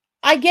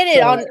 I get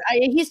it. So,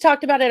 he's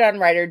talked about it on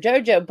Writer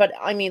Jojo, but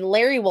I mean,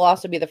 Larry will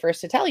also be the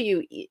first to tell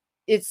you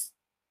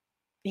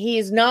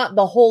he's not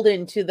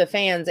beholden to the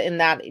fans in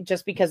that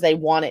just because they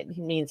want it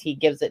means he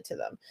gives it to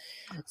them.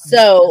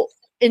 So,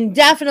 and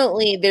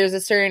definitely there's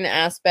a certain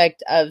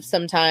aspect of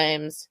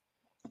sometimes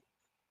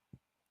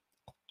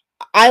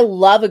I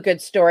love a good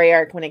story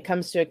arc when it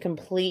comes to a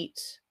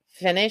complete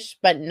finish,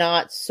 but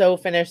not so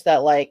finished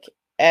that like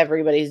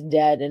everybody's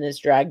dead and is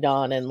dragged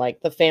on and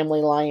like the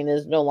family line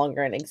is no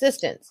longer in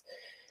existence.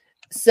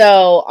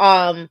 So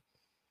I'm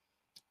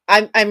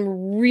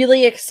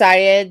really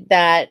excited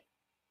that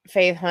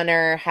Faith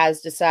Hunter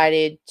has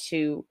decided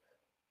to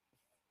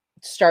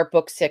start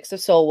book 6 of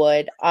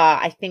Soulwood.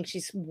 I think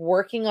she's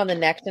working on the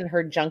next in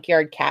her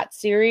Junkyard Cat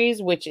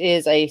series, which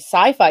is a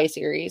sci-fi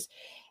series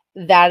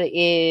that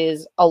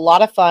is a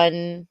lot of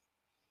fun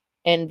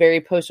and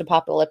very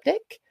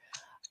post-apocalyptic.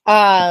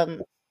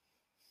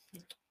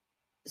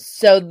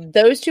 So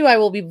those two I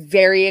will be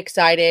very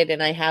excited,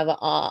 and I have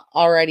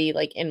already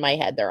like in my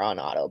head they're on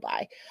auto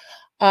buy.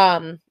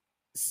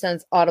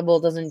 Since Audible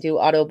doesn't do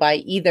auto buy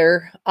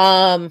either.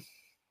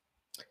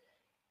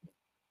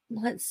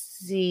 Let's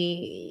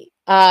see.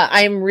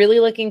 I'm really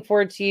looking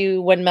forward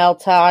to when Mel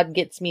Todd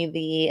gets me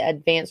the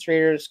advanced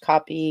reader's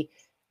copy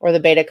or the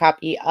beta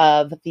copy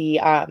of the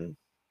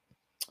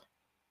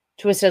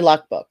Twisted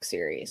Luck book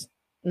series,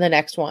 the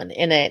next one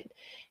in it,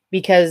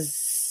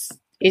 because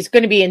it's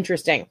going to be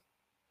interesting.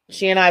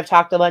 She and I have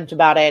talked a bunch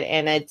about it,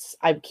 and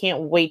I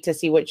can't wait to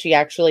see what she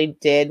actually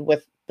did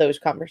with those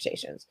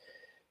conversations.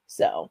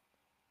 So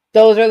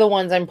those are the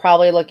ones I'm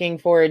probably looking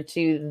forward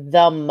to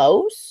the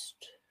most.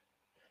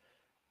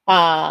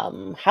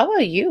 How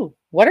about you?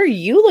 What are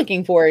you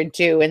looking forward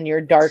to in your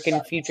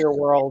darkened future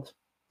world?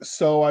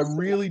 So I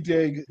really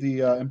dig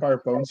the Empire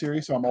of Bone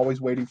series, so I'm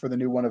always waiting for the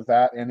new one of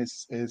that and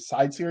his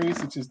side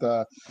series, which is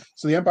the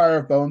Empire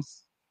of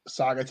Bones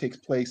saga takes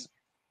place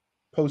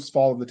post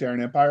fall of the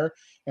Terran Empire,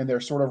 and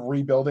they're sort of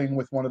rebuilding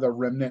with one of the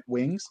remnant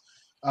wings.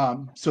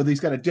 So he's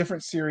got a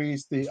different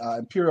series, the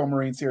Imperial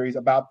Marine series,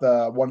 about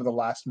one of the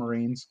last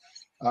Marines,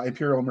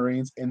 Imperial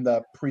Marines in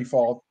the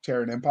pre-fall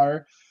Terran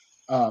Empire.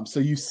 So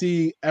you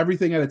see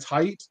everything at its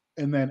height,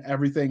 and then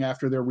everything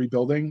after they're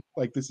rebuilding.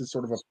 Like this is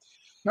sort of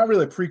not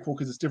really a prequel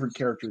because it's different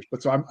characters,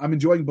 but so I'm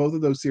enjoying both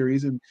of those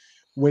series and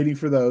waiting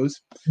for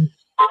those.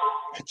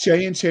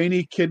 Che and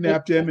Cheney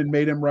kidnapped him and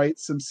made him write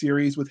some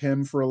series with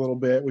him for a little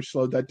bit, which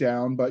slowed that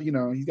down. But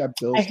he's got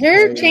bills. I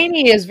heard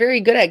Cheney is very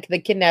good at the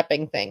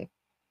kidnapping thing.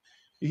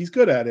 He's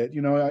good at it.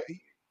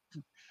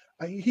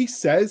 He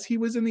says he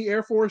was in the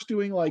Air Force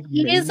doing like.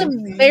 He is a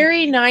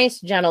very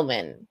nice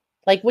gentleman.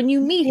 Like when you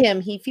meet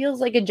him, he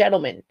feels like a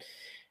gentleman.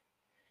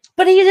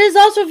 But he is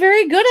also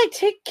very good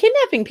at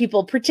kidnapping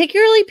people,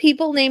 particularly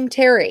people named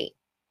Terry.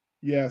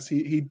 Yes,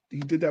 he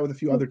did that with a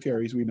few other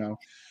Terrys we know.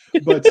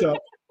 But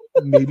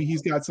maybe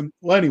he's got some.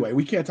 Well, anyway,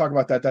 we can't talk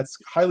about that. That's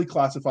highly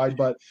classified.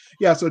 But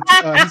yeah, so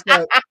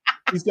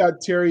he's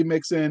got Terry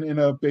Mixon in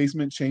a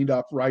basement chained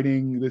up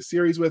writing this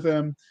series with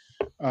him,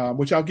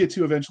 which I'll get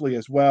to eventually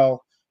as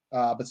well.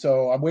 But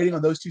so I'm waiting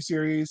on those two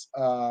series.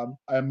 I'm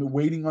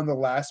waiting on the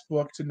last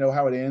book to know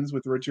how it ends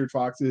with Richard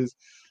Fox's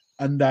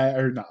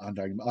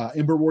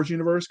Ember Wars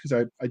universe,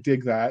 because I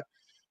dig that.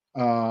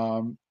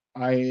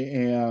 I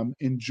am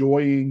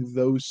enjoying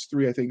those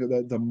three, I think,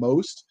 the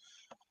most.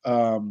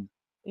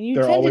 You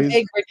tend to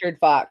dig Richard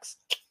Fox.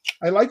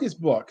 I like his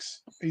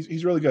books.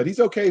 He's really good. He's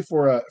okay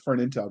for an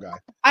Intel guy.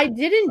 I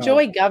did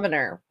enjoy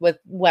Governor with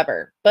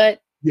Weber,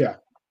 but yeah,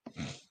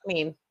 I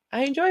mean,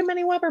 I enjoy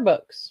many Weber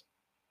books.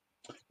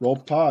 Roll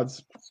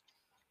pods.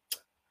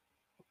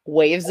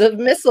 waves of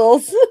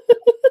missiles.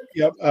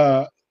 Yep.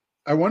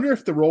 I wonder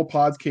if the Roll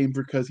Pods came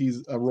because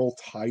he's a Roll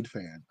Tide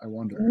fan. I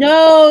wonder.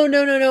 No.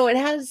 It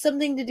has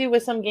something to do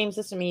with some game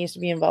system he used to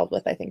be involved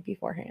with, I think,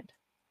 beforehand.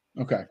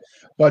 Okay.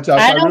 But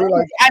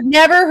I've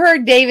never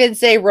heard David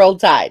say Roll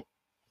Tide.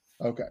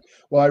 Okay.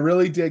 Well, I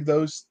really dig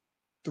those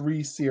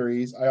 3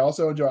 series. I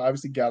also enjoy,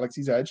 obviously,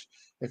 Galaxy's Edge,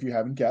 if you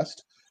haven't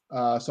guessed.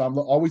 So I'm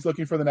always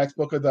looking for the next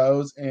book of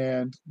those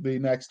and the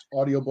next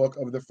audiobook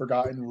of the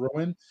Forgotten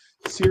Ruin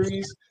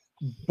series.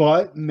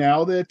 But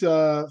now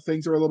that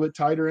things are a little bit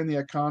tighter and the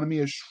economy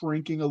is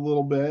shrinking a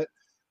little bit,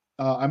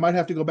 I might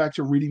have to go back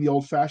to reading the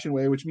old-fashioned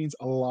way, which means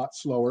a lot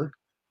slower.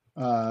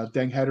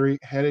 Dang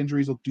head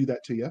injuries will do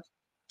that to you.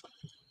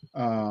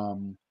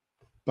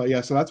 But yeah,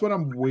 so that's what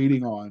I'm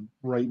waiting on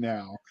right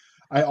now.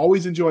 I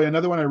always enjoy,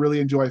 another one I really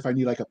enjoy if I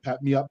need like a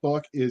pep me up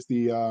book is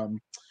the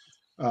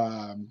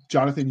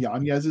Jonathan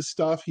Yanez's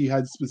stuff. He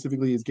had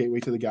specifically his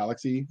Gateway to the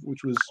Galaxy,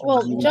 which was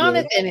really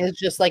Jonathan good. Is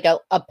just like a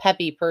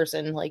peppy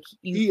person. Like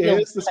he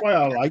is. That's why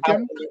I like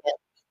him.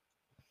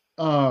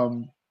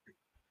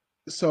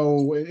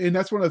 So, and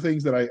that's one of the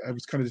things that I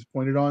was kind of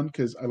disappointed on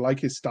because I like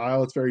his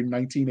style. It's very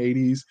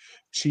 1980s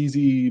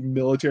cheesy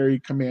military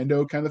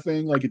commando kind of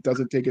thing. Like it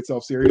doesn't take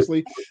itself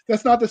seriously.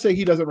 That's not to say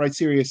he doesn't write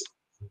serious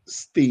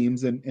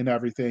themes and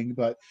everything,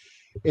 but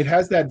it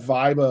has that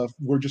vibe of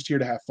we're just here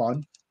to have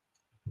fun.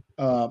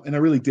 And I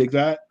really dig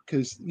that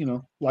because, you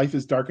know, life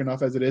is dark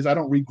enough as it is. I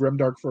don't read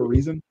grimdark for a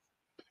reason.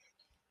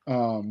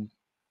 You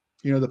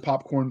know, the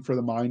popcorn for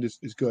the mind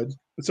is good.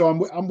 So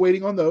I'm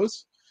waiting on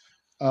those.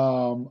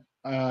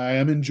 I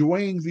am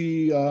enjoying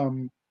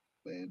the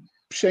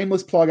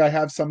shameless plug. I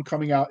have some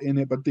coming out in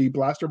it, but the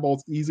Blaster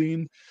Bolts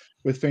Easing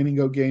with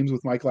Fandango Games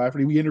with Mike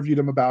Lafferty. We interviewed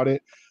him about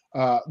it.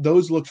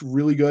 Those looked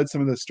really good.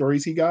 Some of the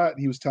stories he got,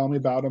 he was telling me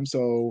about them.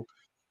 So,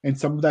 and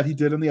some of that he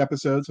did in the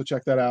episode. So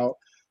check that out.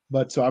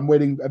 But so I'm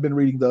waiting. I've been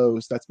reading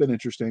those. That's been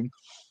interesting.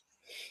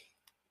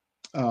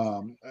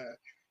 I'm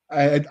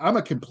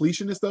a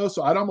completionist though,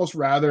 so I'd almost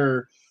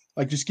rather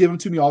like just give them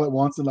to me all at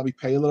once and let me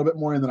pay a little bit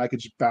more, and then I could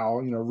just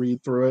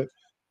read through it.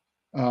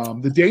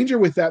 The danger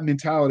with that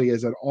mentality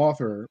as an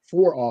author,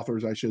 for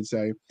authors, I should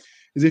say,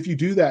 is if you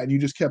do that and you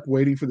just kept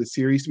waiting for the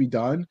series to be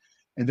done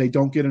and they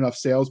don't get enough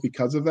sales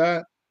because of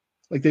that,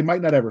 like they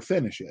might not ever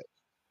finish it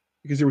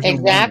because there was no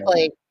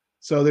money.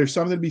 So there's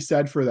something to be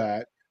said for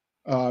that.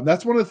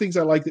 That's one of the things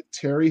I like that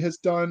Terry has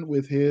done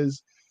with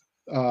his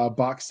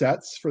box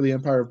sets for the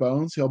Empire of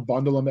Bones. He'll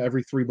bundle them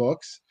every 3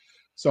 books.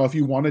 So if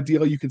you want a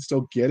deal, you can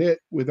still get it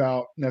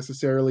without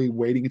necessarily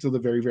waiting until the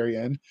very, very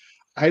end.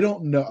 I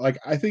don't know. Like,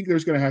 I think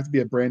there's going to have to be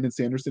a Brandon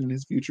Sanderson in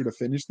his future to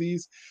finish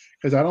these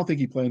because I don't think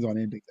he plans on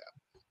ending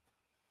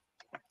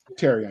them.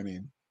 Terry, I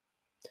mean.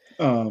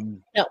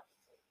 No.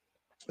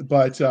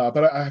 But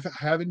I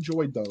have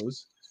enjoyed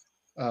those.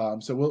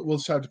 So we'll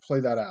just have to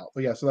play that out.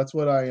 But yeah, so that's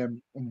what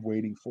I'm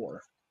waiting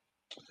for.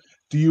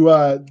 Are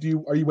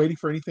you waiting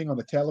for anything on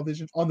the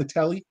television, on the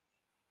telly?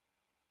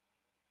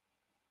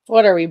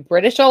 What are we,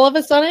 British all of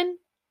a sudden?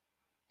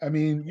 I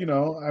mean,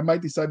 I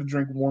might decide to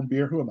drink warm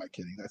beer. Who am I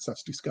kidding? That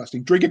stuff's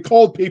disgusting. Drink it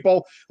cold,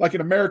 people, like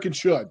an American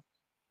should.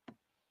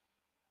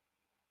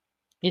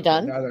 You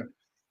done?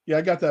 Yeah,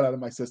 I got that out of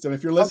my system.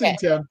 If you're listening,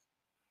 okay. Tim,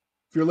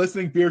 if you're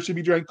listening, beer should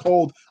be drank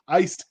cold,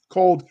 iced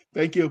cold.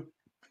 Thank you.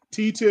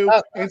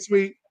 T2 and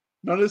sweet.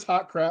 None of this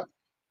hot crap.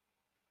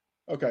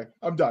 Okay,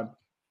 I'm done.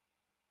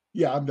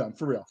 Yeah, I'm done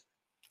for real.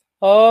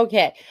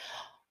 Okay.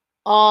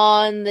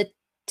 On the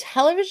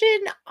television,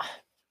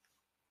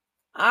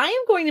 I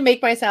am going to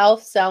make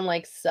myself sound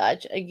like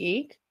such a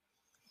geek,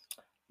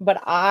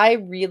 but I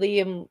really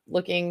am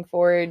looking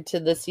forward to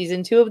the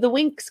season 2 of The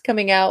Winx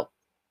coming out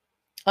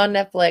on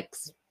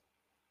Netflix.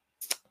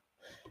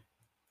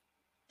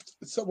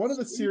 So one of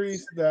the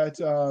series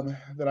that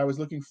I was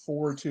looking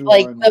forward to,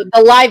 like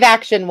the live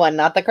action one,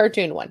 not the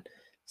cartoon one.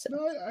 So.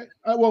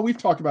 No, well, we've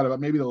talked about it, but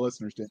maybe the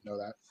listeners didn't know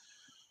that.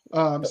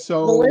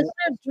 So the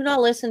listeners do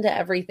not listen to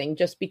everything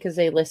just because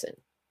they listen.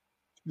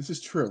 This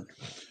is true.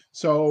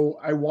 So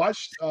I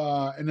watched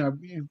and I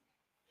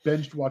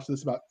binged watched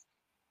this about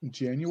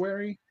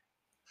January,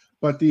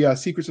 but the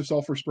Secrets of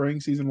Sulphur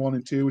Springs season 1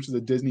 and 2, which is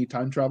a Disney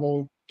time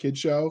travel kid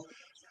show.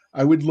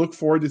 I would look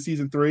forward to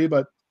season 3,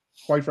 but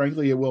quite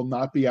frankly, it will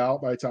not be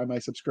out by the time my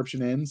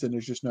subscription ends, and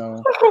there's just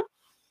no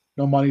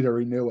money to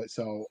renew it.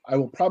 So I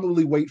will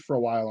probably wait for a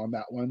while on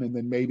that one, and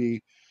then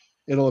maybe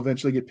it'll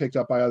eventually get picked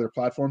up by other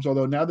platforms.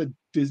 Although now that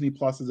Disney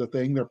Plus is a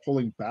thing, they're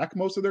pulling back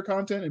most of their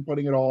content and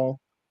putting it all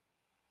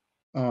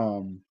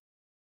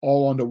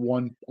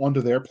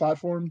onto their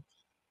platform.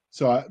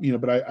 So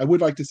but I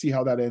would like to see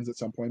how that ends at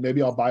some point.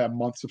 Maybe I'll buy a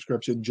month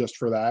subscription just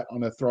for that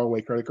on a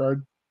throwaway credit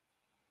card.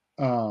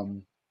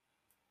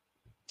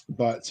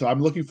 But so I'm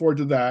looking forward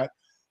to that.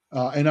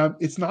 And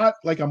it's not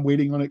like I'm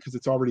waiting on it because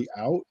it's already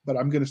out, but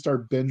I'm going to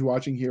start binge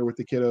watching here with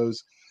the kiddos,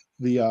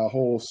 the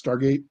whole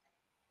Stargate,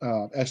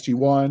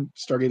 SG-1,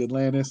 Stargate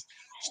Atlantis,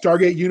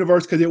 Stargate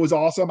Universe, because it was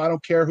awesome. I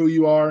don't care who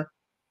you are.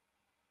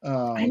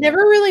 I never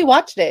really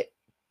watched it.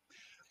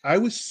 I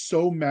was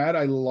so mad.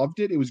 I loved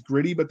it. It was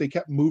gritty, but they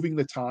kept moving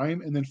the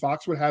time, and then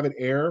Fox would have it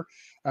air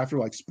after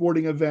like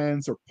sporting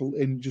events or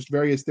and just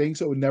various things,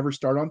 so it would never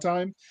start on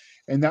time.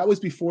 And that was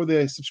before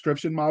the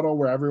subscription model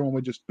where everyone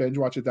would just binge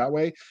watch it that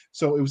way.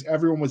 So it was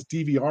everyone was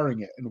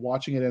DVRing it and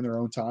watching it in their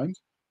own time.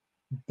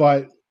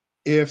 But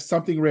if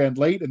something ran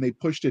late and they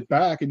pushed it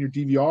back in your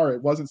DVR,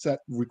 it wasn't set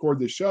record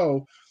this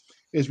show,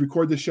 is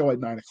record the show at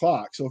 9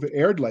 o'clock. So if it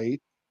aired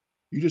late,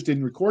 you just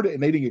didn't record it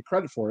and they didn't get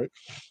credit for it.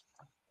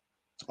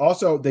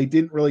 Also, they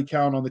didn't really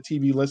count on the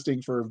TV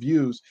listing for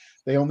views.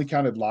 They only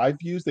counted live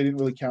views. They didn't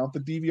really count the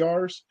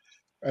DVRs.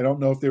 I don't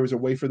know if there was a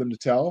way for them to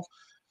tell.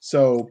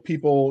 So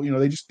people, you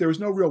know, there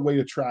was no real way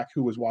to track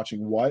who was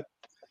watching what.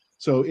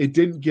 So it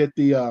didn't get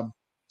the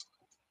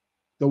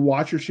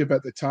watchership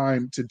at the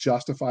time to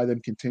justify them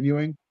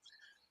continuing.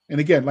 And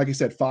again, like I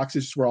said, Fox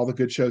is where all the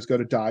good shows go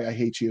to die. I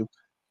hate you.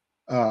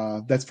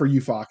 That's for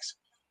you, Fox.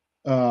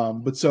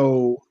 But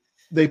so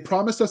they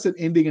promised us an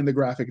ending in the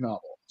graphic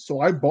novel. So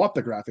I bought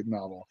the graphic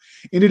novel,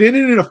 and it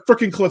ended in a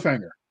freaking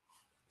cliffhanger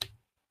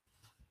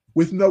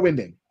with no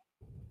ending.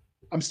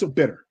 I'm still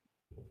bitter.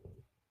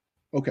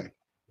 Okay,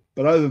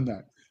 but other than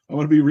that, I'm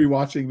going to be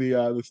rewatching the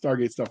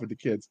Stargate stuff with the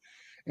kids,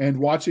 and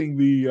watching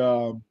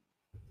the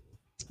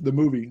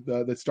movie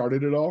that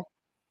started it all.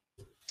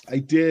 I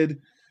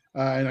did,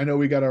 and I know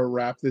we got to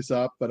wrap this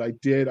up, but I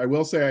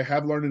will say I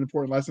have learned an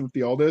important lesson with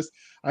the oldest.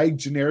 I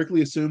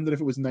generically assumed that if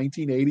it was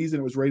 1980s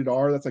and it was rated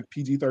R, that's like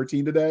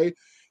PG-13 today.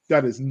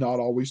 That is not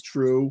always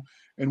true.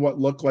 And what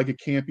looked like a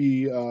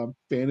campy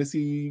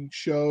fantasy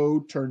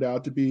show turned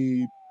out to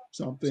be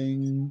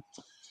something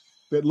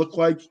that looked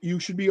like you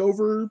should be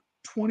over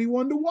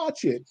 21 to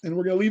watch it. And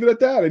we're going to leave it at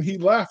that. And he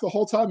laughed the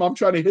whole time. I'm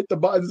trying to hit the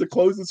buttons to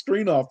close the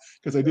screen off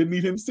because I didn't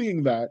need him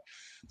seeing that.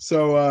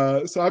 So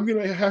I'm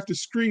going to have to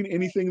screen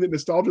anything that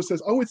nostalgia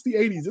says, oh, it's the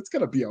 80s. It's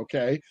going to be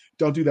okay.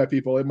 Don't do that,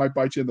 people. It might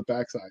bite you in the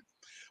backside.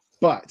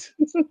 But,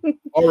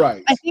 all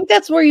right. I think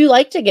that's where you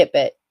like to get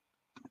bit.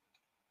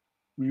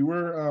 We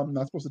were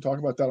not supposed to talk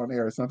about that on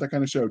air. It's not that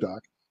kind of show,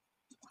 Doc.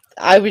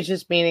 I was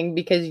just meaning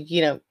because,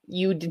 you know,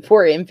 you did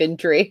poor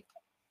infantry.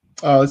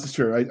 Oh, this is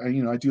true. I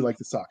do like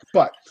the sock.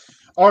 But,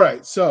 all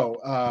right. So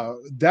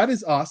that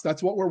is us.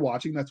 That's what we're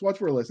watching. That's what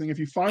we're listening. If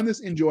you find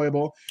this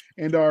enjoyable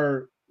and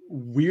our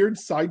weird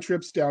side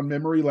trips down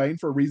memory lane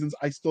for reasons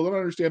I still don't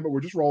understand, but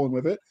we're just rolling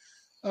with it,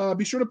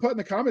 be sure to put in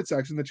the comment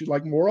section that you'd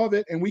like more of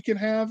it, and we can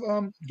have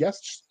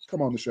guests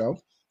come on the show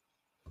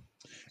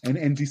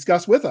and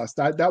discuss with us.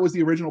 That was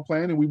the original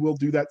plan, and we will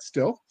do that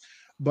still.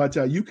 But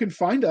you can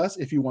find us,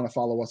 if you want to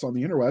follow us on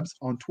the interwebs,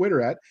 on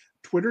Twitter at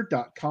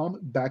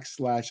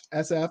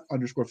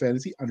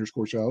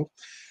twitter.com/SF_fantasy_show,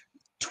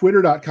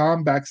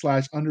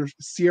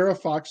 twitter.com/Sierra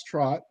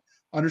Foxtrot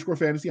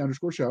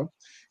 _fantasy_show.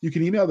 You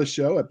can email the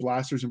show at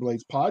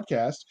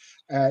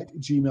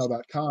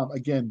blastersandbladespodcast@gmail.com.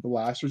 Again,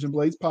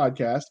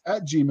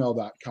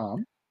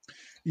 blastersandbladespodcast@gmail.com.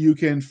 You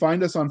can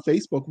find us on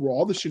Facebook where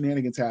all the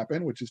shenanigans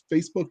happen, which is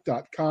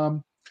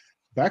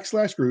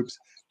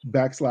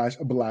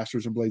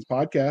facebook.com/groups/Blasters and Blades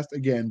Podcast.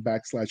 Again,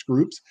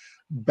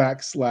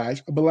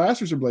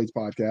 /groups/Blasters and Blades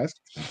Podcast.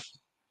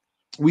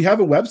 We have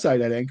a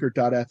website at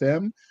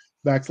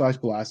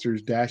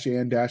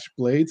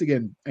anchor.fm/blasters-and-blades.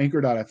 Again,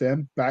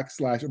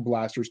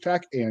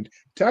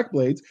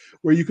 anchor.fm/blasters-and-blades,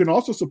 where you can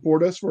also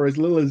support us for as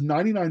little as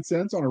 99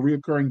 cents on a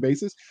reoccurring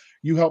basis.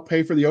 You help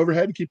pay for the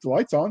overhead and keep the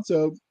lights on.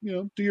 So,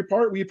 do your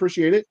part. We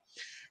appreciate it.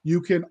 You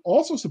can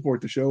also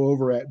support the show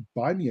over at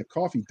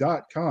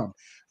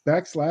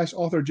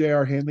buymeacoffee.com/author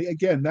J.R. Handley.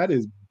 Again, that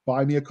is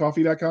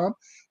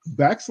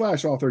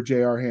buymeacoffee.com/author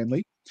J.R.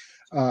 Handley.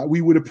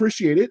 We would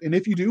appreciate it. And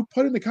if you do,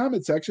 put in the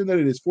comment section that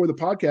it is for the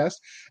podcast.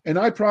 And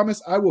I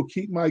promise I will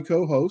keep my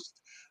co-host,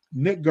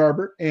 Nick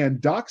Garber and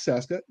Doc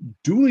Seska,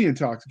 duly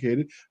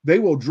intoxicated. They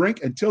will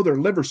drink until their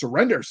liver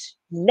surrenders.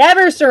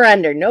 Never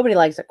surrender. Nobody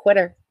likes a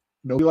quitter.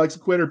 Nobody likes a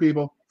quitter,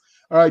 people.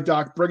 All right,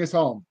 Doc, bring us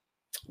home.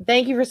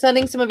 Thank you for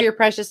spending some of your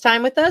precious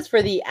time with us.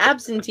 For the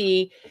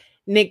absentee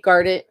Nick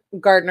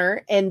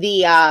Gardner and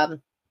the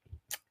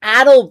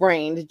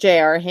addle-brained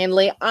J.R.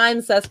 Handley, I'm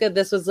Seska.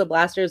 This was the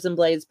Blasters and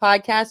Blades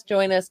podcast.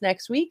 Join us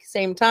next week.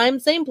 Same time,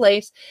 same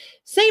place,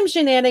 same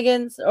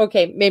shenanigans.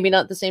 Okay, maybe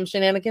not the same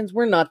shenanigans.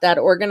 We're not that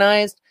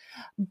organized.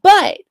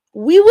 But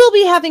we will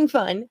be having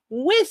fun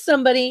with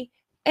somebody,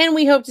 and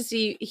we hope to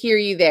hear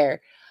you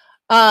there.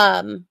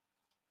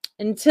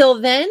 Until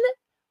then,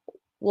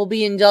 we'll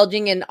be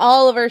indulging in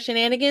all of our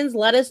shenanigans.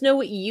 Let us know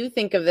what you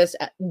think of this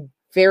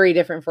very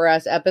different for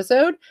us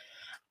episode.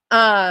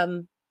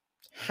 Have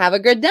a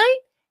good night,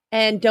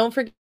 and don't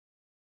forget